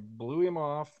because I blew him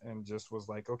off and just was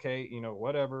like, okay,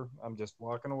 whatever, I'm just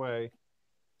walking away.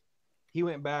 He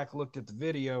went back, looked at the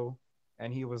video,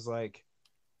 and he was like,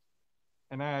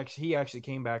 he actually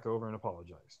came back over and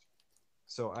apologized.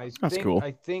 So That's cool.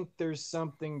 I think there's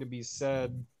something to be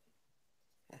said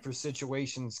for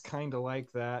situations kind of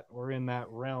like that, or in that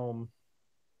realm.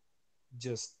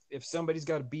 Just if somebody's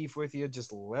got a beef with you,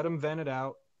 just let them vent it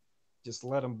out. Just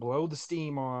let them blow the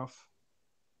steam off,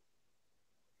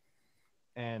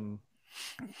 and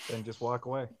then just walk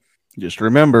away. Just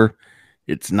remember,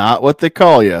 it's not what they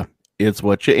call you, it's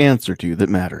what you answer to that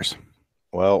matters.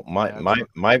 Well,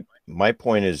 my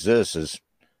point is this: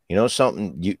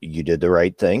 something, you did the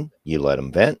right thing. You let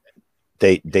them vent.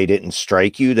 They didn't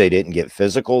strike you. They didn't get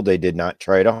physical. They did not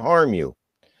try to harm you.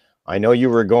 I know you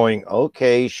were going,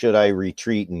 okay, should I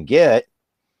retreat and get,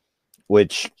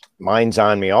 which mine's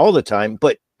on me all the time,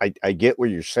 but I get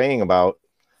what you're saying about,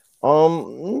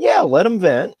 yeah, let them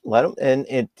vent, and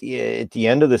at the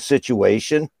end of the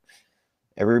situation,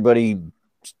 everybody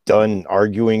done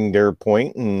arguing their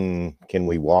point, and can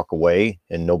we walk away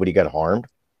and nobody got harmed?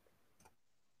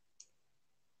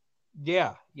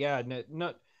 Yeah,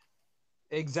 no,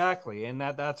 exactly. And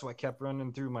that's what kept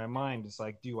running through my mind. It's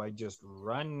like, do I just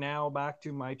run now back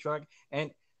to my truck?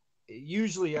 And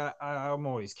usually I'm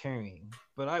always carrying,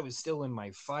 but I was still in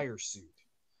my fire suit.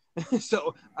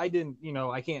 So I didn't,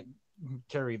 I can't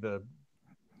carry the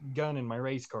gun in my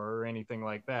race car or anything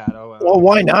like that. Well,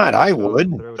 why not? I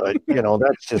would, but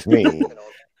that's just me.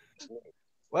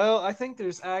 Well, I think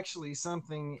there's actually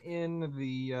something in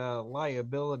the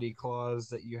liability clause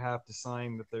that you have to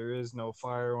sign, that there is no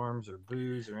firearms or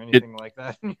booze or anything like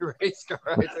that in your race car.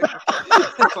 I think,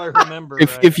 if I remember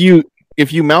right.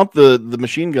 If you mount the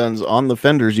machine guns on the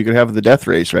fenders, you could have the death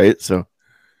race, right? So.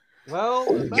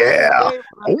 Well, yeah.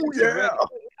 I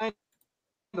kind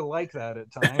of like that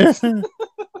at times.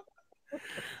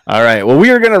 All right. Well,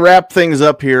 we are going to wrap things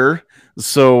up here.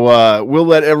 So we'll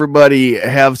let everybody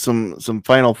have some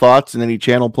final thoughts and any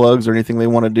channel plugs or anything they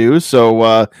want to do.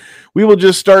 So we will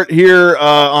just start here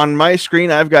on my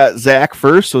screen. I've got Zach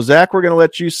first. So Zach, we're going to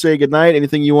let you say goodnight.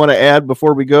 Anything you want to add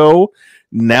before we go?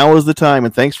 Now is the time,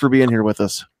 and thanks for being here with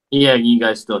us. Yeah, you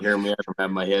guys still hear me? I don't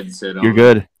have my headset on. You're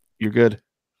good. You're good.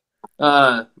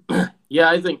 Yeah,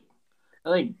 I think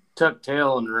tuck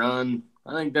tail and run.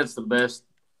 I think that's the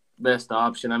best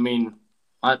option. I mean,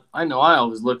 I know I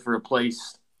always look for a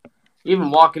place, even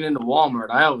walking into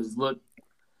Walmart, I always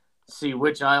see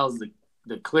which aisle's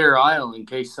the clear aisle in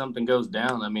case something goes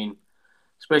down. I mean,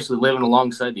 especially living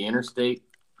alongside the interstate.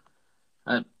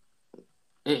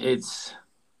 It's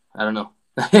I don't know.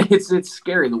 It's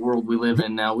scary, the world we live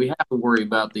in now. We have to worry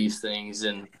about these things,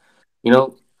 and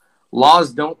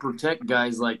laws don't protect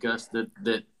guys like us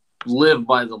that live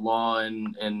by the law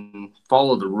and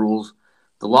follow the rules.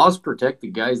 The laws protect the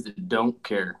guys that don't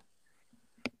care.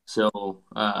 So,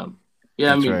 yeah,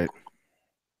 That's I mean, right.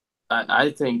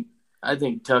 I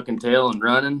think tuck and tail and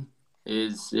running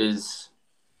is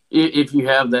if you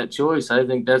have that choice, I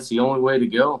think that's the only way to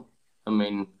go. I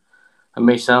mean, I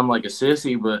may sound like a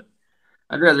sissy, but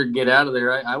I'd rather get out of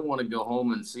there. I want to go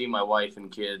home and see my wife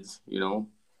and kids,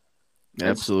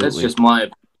 Absolutely. That's just my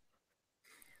opinion.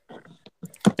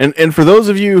 And for those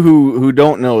of you who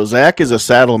don't know, Zach is a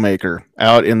saddle maker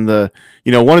out in the,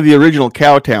 one of the original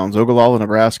cow towns, Ogallala,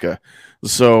 Nebraska.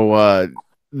 So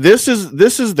this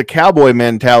is the cowboy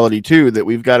mentality too that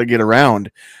we've got to get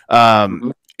around.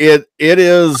 It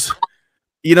is,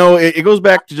 it goes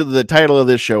back to the title of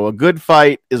this show. A good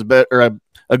fight is better, or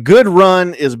a good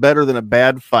run is better than a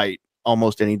bad fight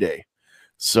almost any day.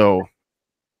 So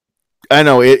I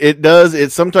know it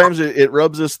does. Sometimes it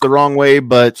rubs us the wrong way,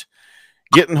 but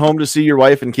getting home to see your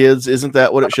wife and kids, isn't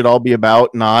that what it should all be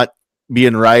about? Not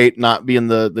being right, not being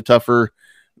the tougher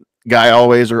guy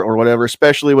always or whatever,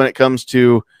 especially when it comes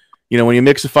to, when you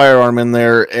mix a firearm in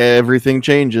there, everything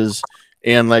changes.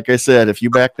 And like I said, if you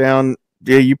back down,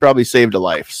 you probably saved a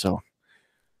life. So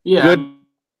yeah, good.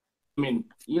 I mean,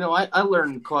 I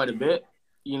learned quite a bit,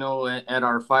 at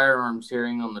our firearms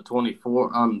hearing on the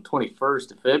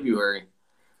 21st of February,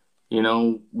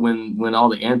 when all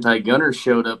the anti-gunners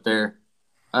showed up there.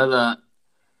 I thought,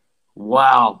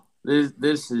 wow,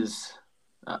 this is.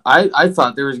 I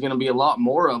thought there was going to be a lot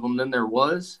more of them than there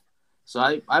was,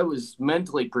 so I was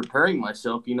mentally preparing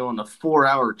myself. On the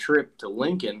 4-hour trip to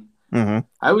Lincoln,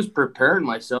 I was preparing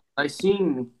myself. I've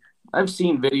seen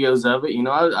videos of it.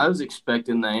 I was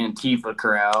expecting the Antifa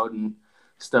crowd and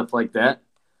stuff like that,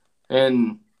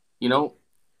 and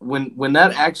when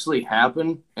that actually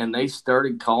happened and they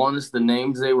started calling us the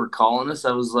names they were calling us,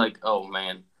 I was like, oh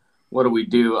man. What do we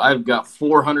do? I've got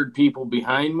 400 people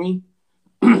behind me.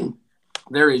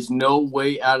 There is no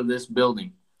way out of this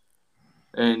building.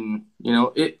 And,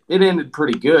 it ended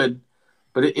pretty good,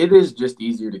 but it is just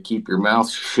easier to keep your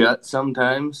mouth shut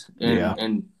sometimes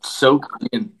and soak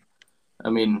in. I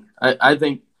mean, I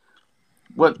think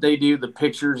what they do, the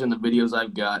pictures and the videos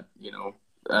I've got,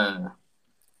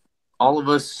 all of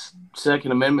us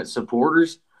Second Amendment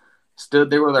supporters stood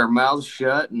there with our mouths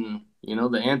shut, and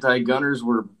the anti-gunners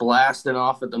were blasting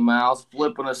off at the mouth,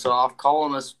 flipping us off,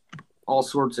 calling us all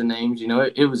sorts of names.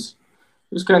 It was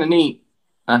kind of neat.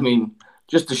 I mean,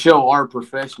 just to show our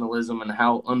professionalism and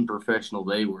how unprofessional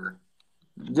they were.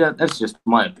 That's just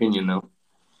my opinion, though.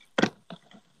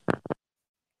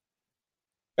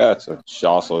 Yeah, it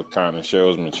also kind of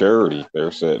shows maturity.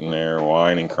 They're sitting there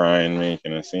whining, crying,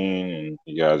 making a scene, and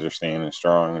you guys are standing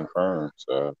strong and firm,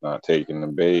 so not taking the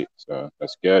bait. So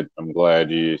that's good. I'm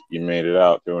glad you made it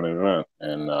out to an event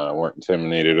and weren't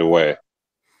intimidated away.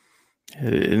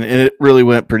 And it really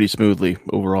went pretty smoothly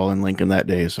overall in Lincoln that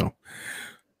day. So,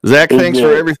 Zach, thanks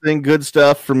for everything. Good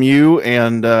stuff from you,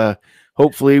 and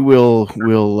hopefully we'll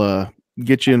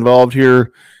get you involved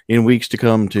here in weeks to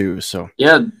come too. So,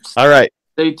 yeah. All right.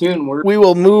 Stay tuned. We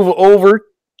will move over.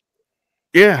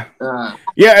 Yeah.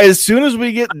 As soon as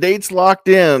we get dates locked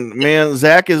in, man,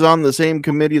 Zach is on the same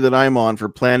committee that I'm on for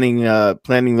planning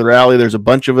the rally. There's a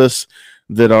bunch of us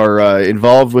that are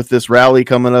involved with this rally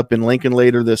coming up in Lincoln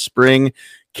later this spring.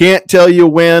 Can't tell you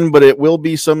when, but it will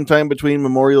be sometime between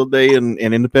Memorial Day and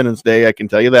Independence Day. I can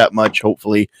tell you that much,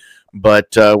 hopefully.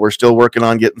 But we're still working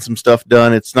on getting some stuff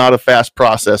done. It's not a fast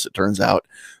process, it turns out.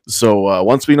 So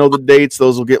once we know the dates,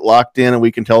 those will get locked in, and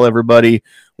we can tell everybody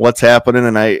what's happening,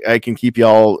 and I can keep you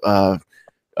all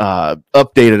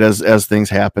updated as things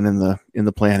happen in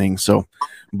the planning. So,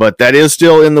 but that is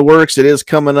still in the works. It is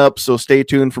coming up, so stay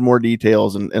tuned for more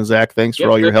details. And Zach, thanks for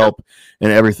all your help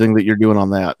and everything that you're doing on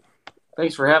that.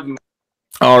 Thanks for having me.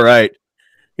 All right.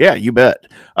 Yeah, you bet.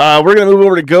 We're going to move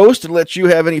over to Ghost and let you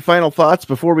have any final thoughts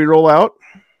before we roll out.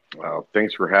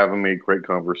 Thanks for having me. Great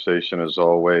conversation as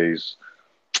always.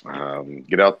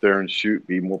 Get out there and shoot.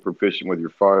 Be more proficient with your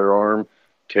firearm.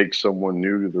 Take someone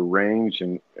new to the range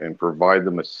and provide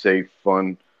them a safe,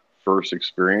 fun first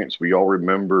experience. We all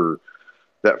remember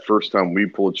that first time we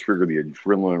pulled trigger, the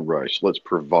adrenaline rush. Let's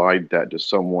provide that to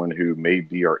someone who may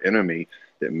be our enemy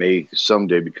that may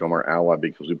someday become our ally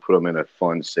because we put them in a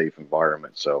fun, safe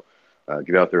environment. So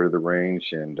get out there to the range,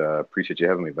 and appreciate you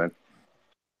having me, Ben.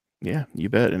 Yeah, you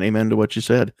bet. And amen to what you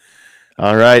said.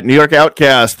 All right, New York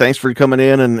Outcast, thanks for coming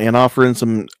in and offering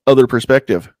some other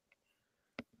perspective.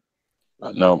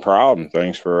 No problem.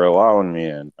 Thanks for allowing me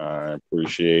in. I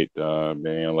appreciate being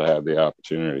able to have the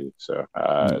opportunity. So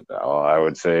all I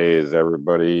would say is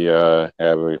everybody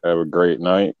have a great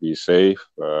night. Be safe.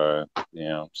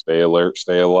 Stay alert.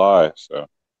 Stay alive. So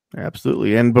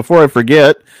absolutely. And before I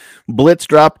forget, Blitz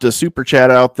dropped a super chat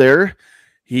out there.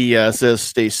 He says,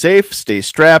 "Stay safe, stay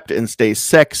strapped, and stay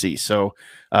sexy." So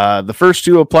the first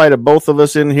two apply to both of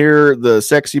us in here. The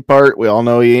sexy part, we all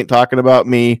know he ain't talking about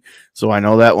me, so I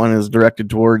know that one is directed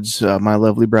towards my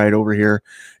lovely bride over here.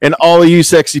 And all of you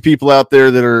sexy people out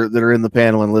there that are in the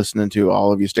panel and listening to,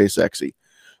 all of you stay sexy.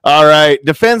 All right,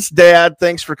 Defense Dad,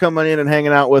 thanks for coming in and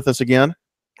hanging out with us again.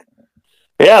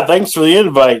 Yeah, thanks for the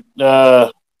invite.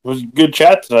 It was a good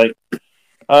chat tonight.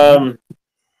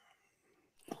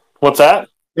 What's that?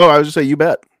 No, I was just saying, you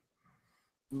bet.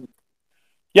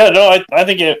 Yeah, no, I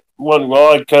think it went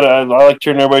well. I like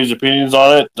hearing everybody's opinions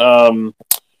on it.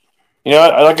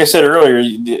 Like I said earlier,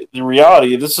 the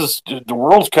reality, the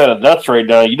world's kind of nuts right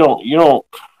now. You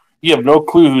have no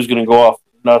clue who's going to go off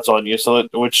nuts on you.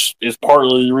 Which is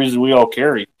partly the reason we all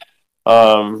carry.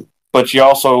 But you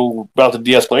also, about the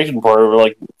de-escalation part of it,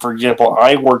 like, for example,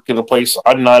 I work in a place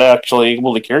I'm not actually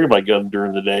able to carry my gun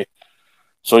during the day.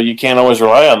 So you can't always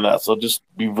rely on that. So just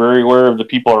be very aware of the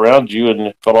people around you, and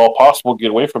if at all possible, get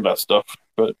away from that stuff.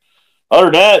 But other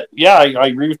than that, yeah, I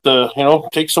agree with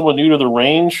take someone new to the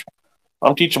range.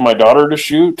 I'm teaching my daughter to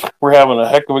shoot. We're having a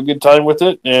heck of a good time with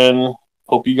it, and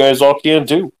hope you guys all can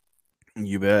too.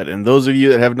 You bet. And those of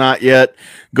you that have not yet,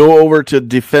 go over to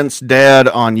Defense Dad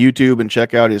on YouTube and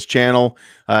check out his channel.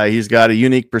 He's got a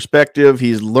unique perspective.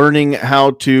 He's learning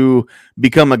how to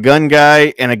become a gun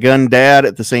guy and a gun dad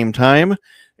at the same time.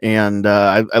 And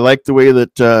I like the way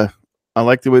that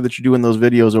you're doing those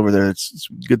videos over there. It's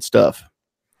good stuff.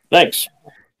 Thanks.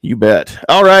 You bet.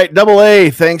 All right, Double A.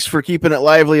 Thanks for keeping it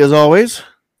lively as always.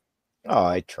 Oh,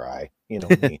 I try. You know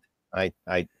me.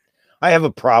 I have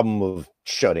a problem of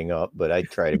shutting up, but I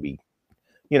try to be,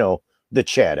 the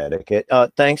chat etiquette.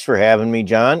 Thanks for having me,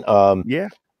 John. Yeah,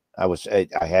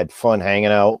 I had fun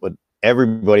hanging out with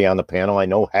everybody on the panel. I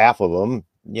know half of them,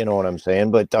 you know what I'm saying,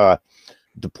 but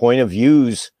the point of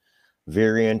views,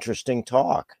 very interesting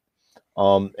talk.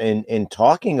 And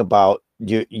talking about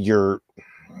your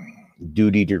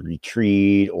duty to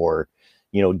retreat or,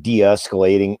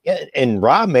 de-escalating. And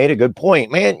Rob made a good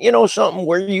point, man. Something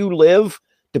where you live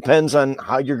depends on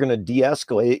how you're going to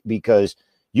de-escalate, because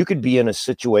you could be in a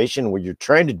situation where you're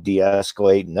trying to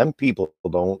de-escalate and them people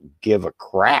don't give a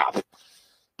crap.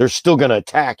 They're still going to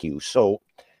attack you. So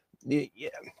yeah,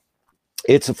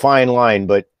 it's a fine line,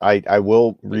 but I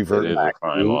will revert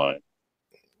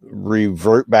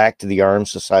back to the armed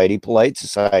society, polite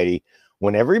society.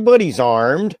 When everybody's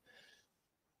armed,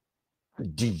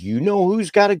 do you know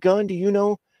who's got a gun? Do you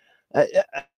know?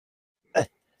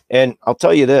 And I'll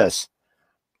tell you this.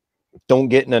 Don't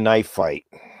get in a knife fight,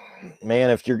 man.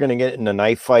 If you're going to get in a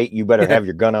knife fight, you better have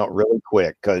your gun out really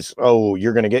quick, because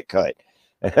you're going to get cut.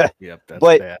 Yep,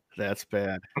 bad. That's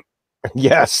bad.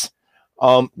 Yes.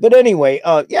 But anyway,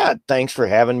 yeah, thanks for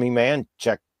having me, man.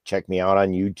 Check me out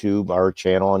on YouTube, our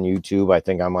channel on YouTube. I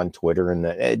think I'm on Twitter, and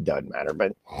it doesn't matter.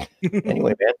 But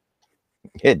anyway, man,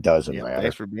 it doesn't matter.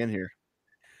 Thanks for being here.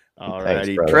 All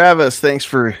righty, Travis. Thanks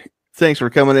for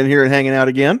coming in here and hanging out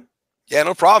again. Yeah,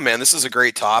 no problem, man. This is a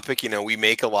great topic. We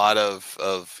make a lot of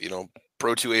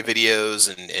Pro 2A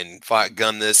videos and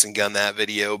gun this and gun that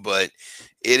video, but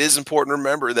it is important to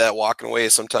remember that walking away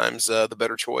is sometimes the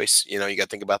better choice. You got to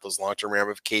think about those long-term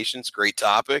ramifications. Great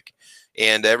topic.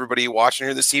 And everybody watching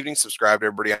here this evening, subscribe to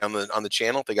everybody on the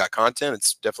channel. If they got content,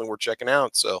 it's definitely worth checking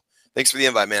out. So thanks for the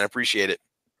invite, man. I appreciate it.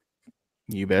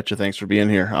 You betcha. Thanks for being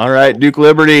here. All right, Duke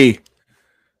Liberty.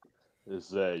 Is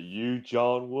that you,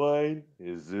 John Wayne?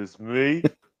 Is this me?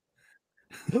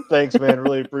 Thanks, man.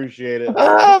 Really appreciate it.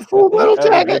 Full Metal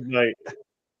Jacket. Good night.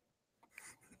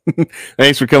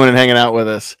 Thanks for coming and hanging out with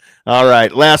us. All right.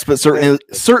 Last but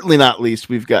certainly not least,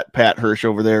 we've got Pat Hirsch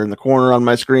over there in the corner on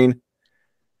my screen.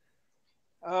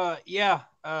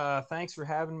 Thanks for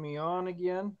having me on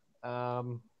again.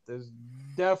 There's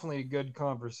definitely a good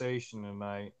conversation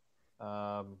tonight.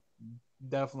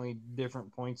 Definitely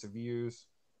different points of views.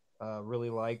 Really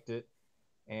liked it.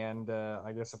 And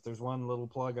I guess if there's one little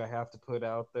plug I have to put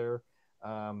out there,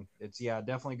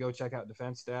 definitely go check out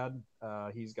Defense Dad.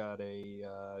 He's got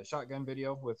a shotgun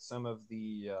video with some of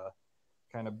the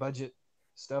kind of budget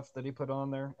stuff that he put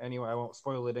on there. Anyway, I won't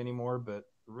spoil it anymore, but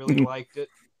really liked it.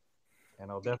 And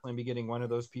I'll definitely be getting one of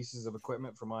those pieces of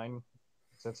equipment for mine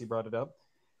since he brought it up.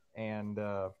 And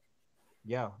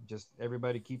just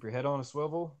everybody keep your head on a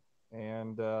swivel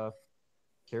and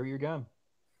carry your gun.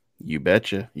 You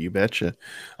betcha. You betcha.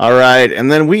 All right.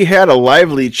 And then we had a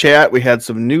lively chat. We had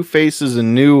some new faces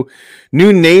and new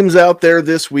names out there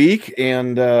this week,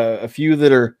 and a few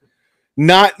that are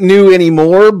not new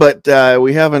anymore, but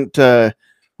we haven't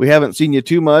seen you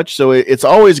too much. So it's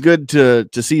always good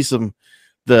to see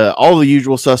all the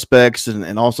usual suspects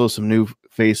and also some new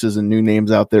faces and new names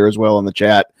out there as well in the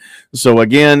chat. So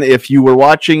again, if you were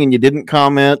watching and you didn't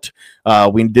comment,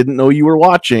 we didn't know you were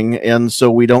watching, and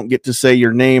so we don't get to say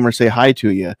your name or say hi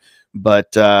to you.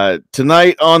 But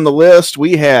tonight on the list,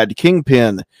 we had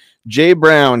Kingpin, Jay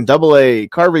Brown, Double A,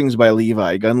 Carvings by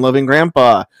Levi, Gun Loving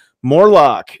Grandpa,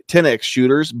 Morlock, 10X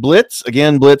Shooters, Blitz.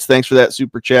 Again, Blitz, thanks for that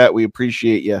super chat. We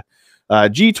appreciate you.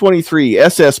 G23,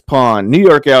 SS Pawn, New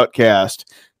York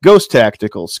Outcast, Ghost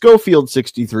Tactical, Schofield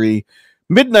 63,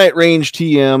 Midnight Range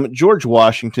TM, George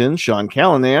Washington, Sean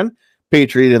Callanan,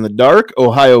 Patriot in the Dark,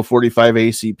 Ohio 45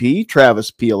 ACP,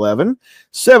 Travis P11,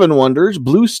 Seven Wonders,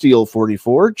 Blue Steel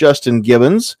 44, Justin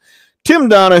Gibbons, Tim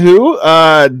Donahue.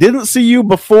 Didn't see you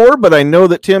before, but I know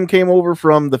that Tim came over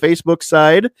from the Facebook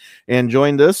side and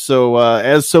joined us. So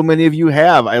as so many of you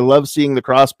have, I love seeing the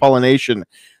cross-pollination.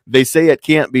 They say it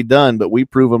can't be done, but we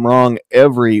prove them wrong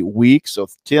every week. So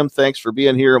Tim, thanks for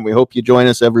being here, and we hope you join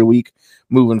us every week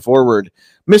moving forward.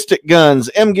 Mystic Guns,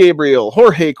 M. Gabriel,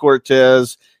 Jorge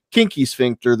Cortez, Kinky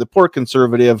Sphincter, The Poor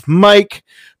Conservative, Mike,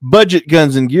 Budget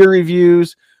Guns and Gear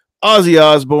Reviews, Ozzy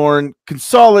Osbourne,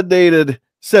 Consolidated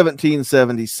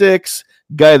 1776,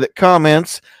 Guy That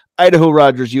Comments, Idaho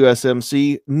Rogers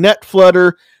USMC, Net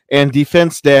Flutter, and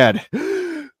Defense Dad.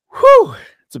 Whew,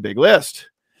 it's a big list.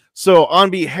 So on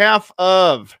behalf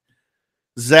of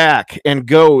Zach and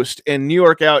Ghost and New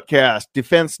York Outcast,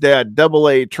 Defense Dad,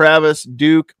 AA, Travis,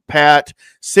 Duke, Pat,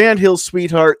 Sandhill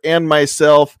Sweetheart, and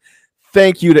myself,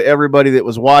 thank you to everybody that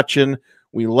was watching.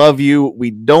 We love you. We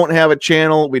don't have a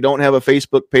channel. We don't have a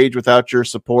Facebook page without your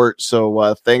support.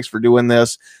 So thanks for doing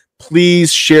this.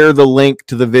 Please share the link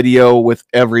to the video with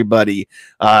everybody.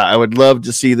 I would love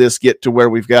to see this get to where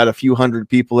we've got a few hundred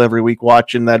people every week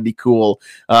watching. That'd be cool.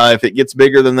 If it gets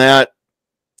bigger than that,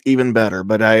 even better.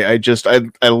 But I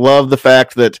love the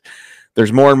fact that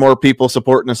there's more and more people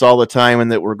supporting us all the time,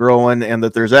 and that we're growing, and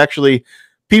that there's actually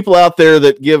people out there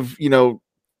that give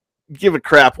a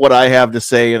crap what I have to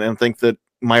say and think that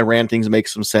my rantings make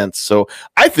some sense. So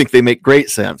I think they make great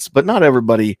sense, but not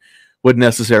everybody would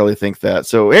necessarily think that.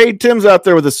 So, hey, Tim's out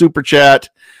there with a super chat.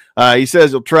 He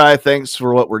says he'll try. Thanks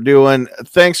for what we're doing.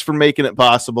 Thanks for making it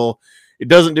possible. It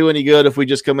doesn't do any good if we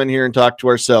just come in here and talk to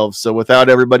ourselves. So without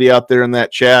everybody out there in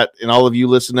that chat and all of you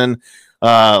listening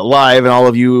live and all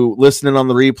of you listening on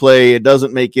the replay, it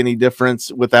doesn't make any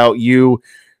difference without you.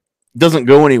 It doesn't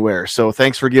go anywhere. So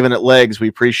thanks for giving it legs. We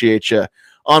appreciate you.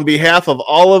 On behalf of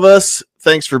all of us,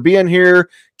 thanks for being here.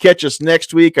 Catch us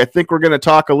next week. I think we're going to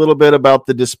talk a little bit about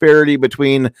the disparity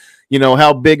between,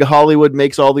 how big Hollywood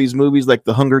makes all these movies like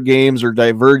The Hunger Games or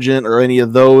Divergent or any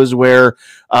of those where,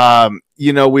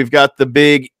 we've got the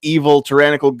big evil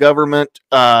tyrannical government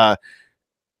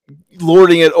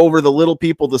lording it over the little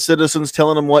people, the citizens,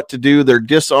 telling them what to do. They're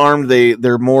disarmed.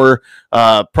 They're more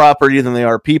property than they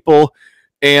are people.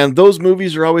 And those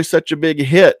movies are always such a big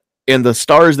hit. And the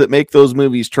stars that make those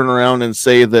movies turn around and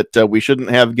say that we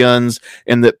shouldn't have guns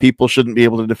and that people shouldn't be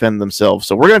able to defend themselves.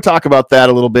 So we're going to talk about that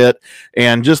a little bit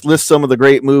and just list some of the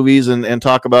great movies and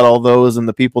talk about all those and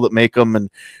the people that make them and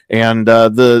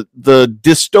the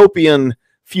dystopian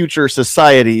future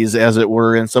societies, as it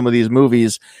were, in some of these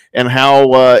movies, and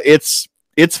how it's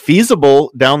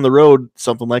feasible down the road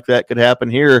something like that could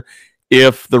happen here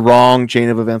if the wrong chain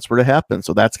of events were to happen.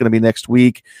 So that's going to be next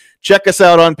week. Check us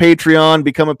out on Patreon.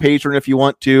 Become a patron if you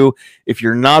want to. If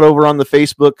you're not over on the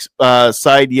Facebook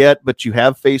side yet, but you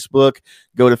have Facebook,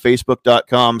 go to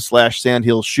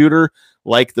facebook.com/sandhillshooter,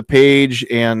 like the page,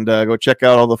 and go check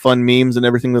out all the fun memes and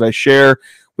everything that I share.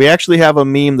 We actually have a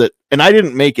meme that, and I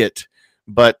didn't make it,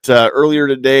 but earlier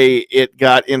today it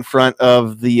got in front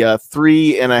of the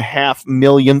 3.5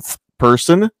 millionth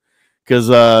person, because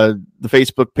the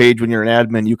Facebook page, when you're an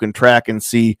admin, you can track and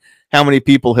see how many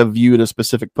people have viewed a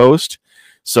specific post.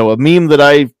 So a meme that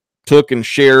I took and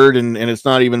shared, and it's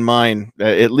not even mine,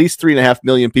 at least 3.5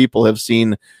 million people have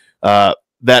seen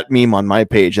that meme on my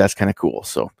page. That's kind of cool.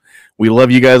 So we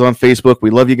love you guys on Facebook.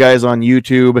 We love you guys on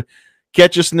YouTube.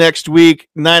 Catch us next week,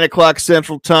 9 o'clock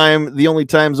Central Time, the only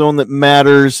time zone that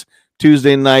matters,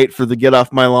 Tuesday night, for the Get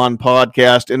Off My Lawn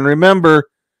podcast. And remember,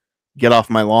 get off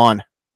my lawn.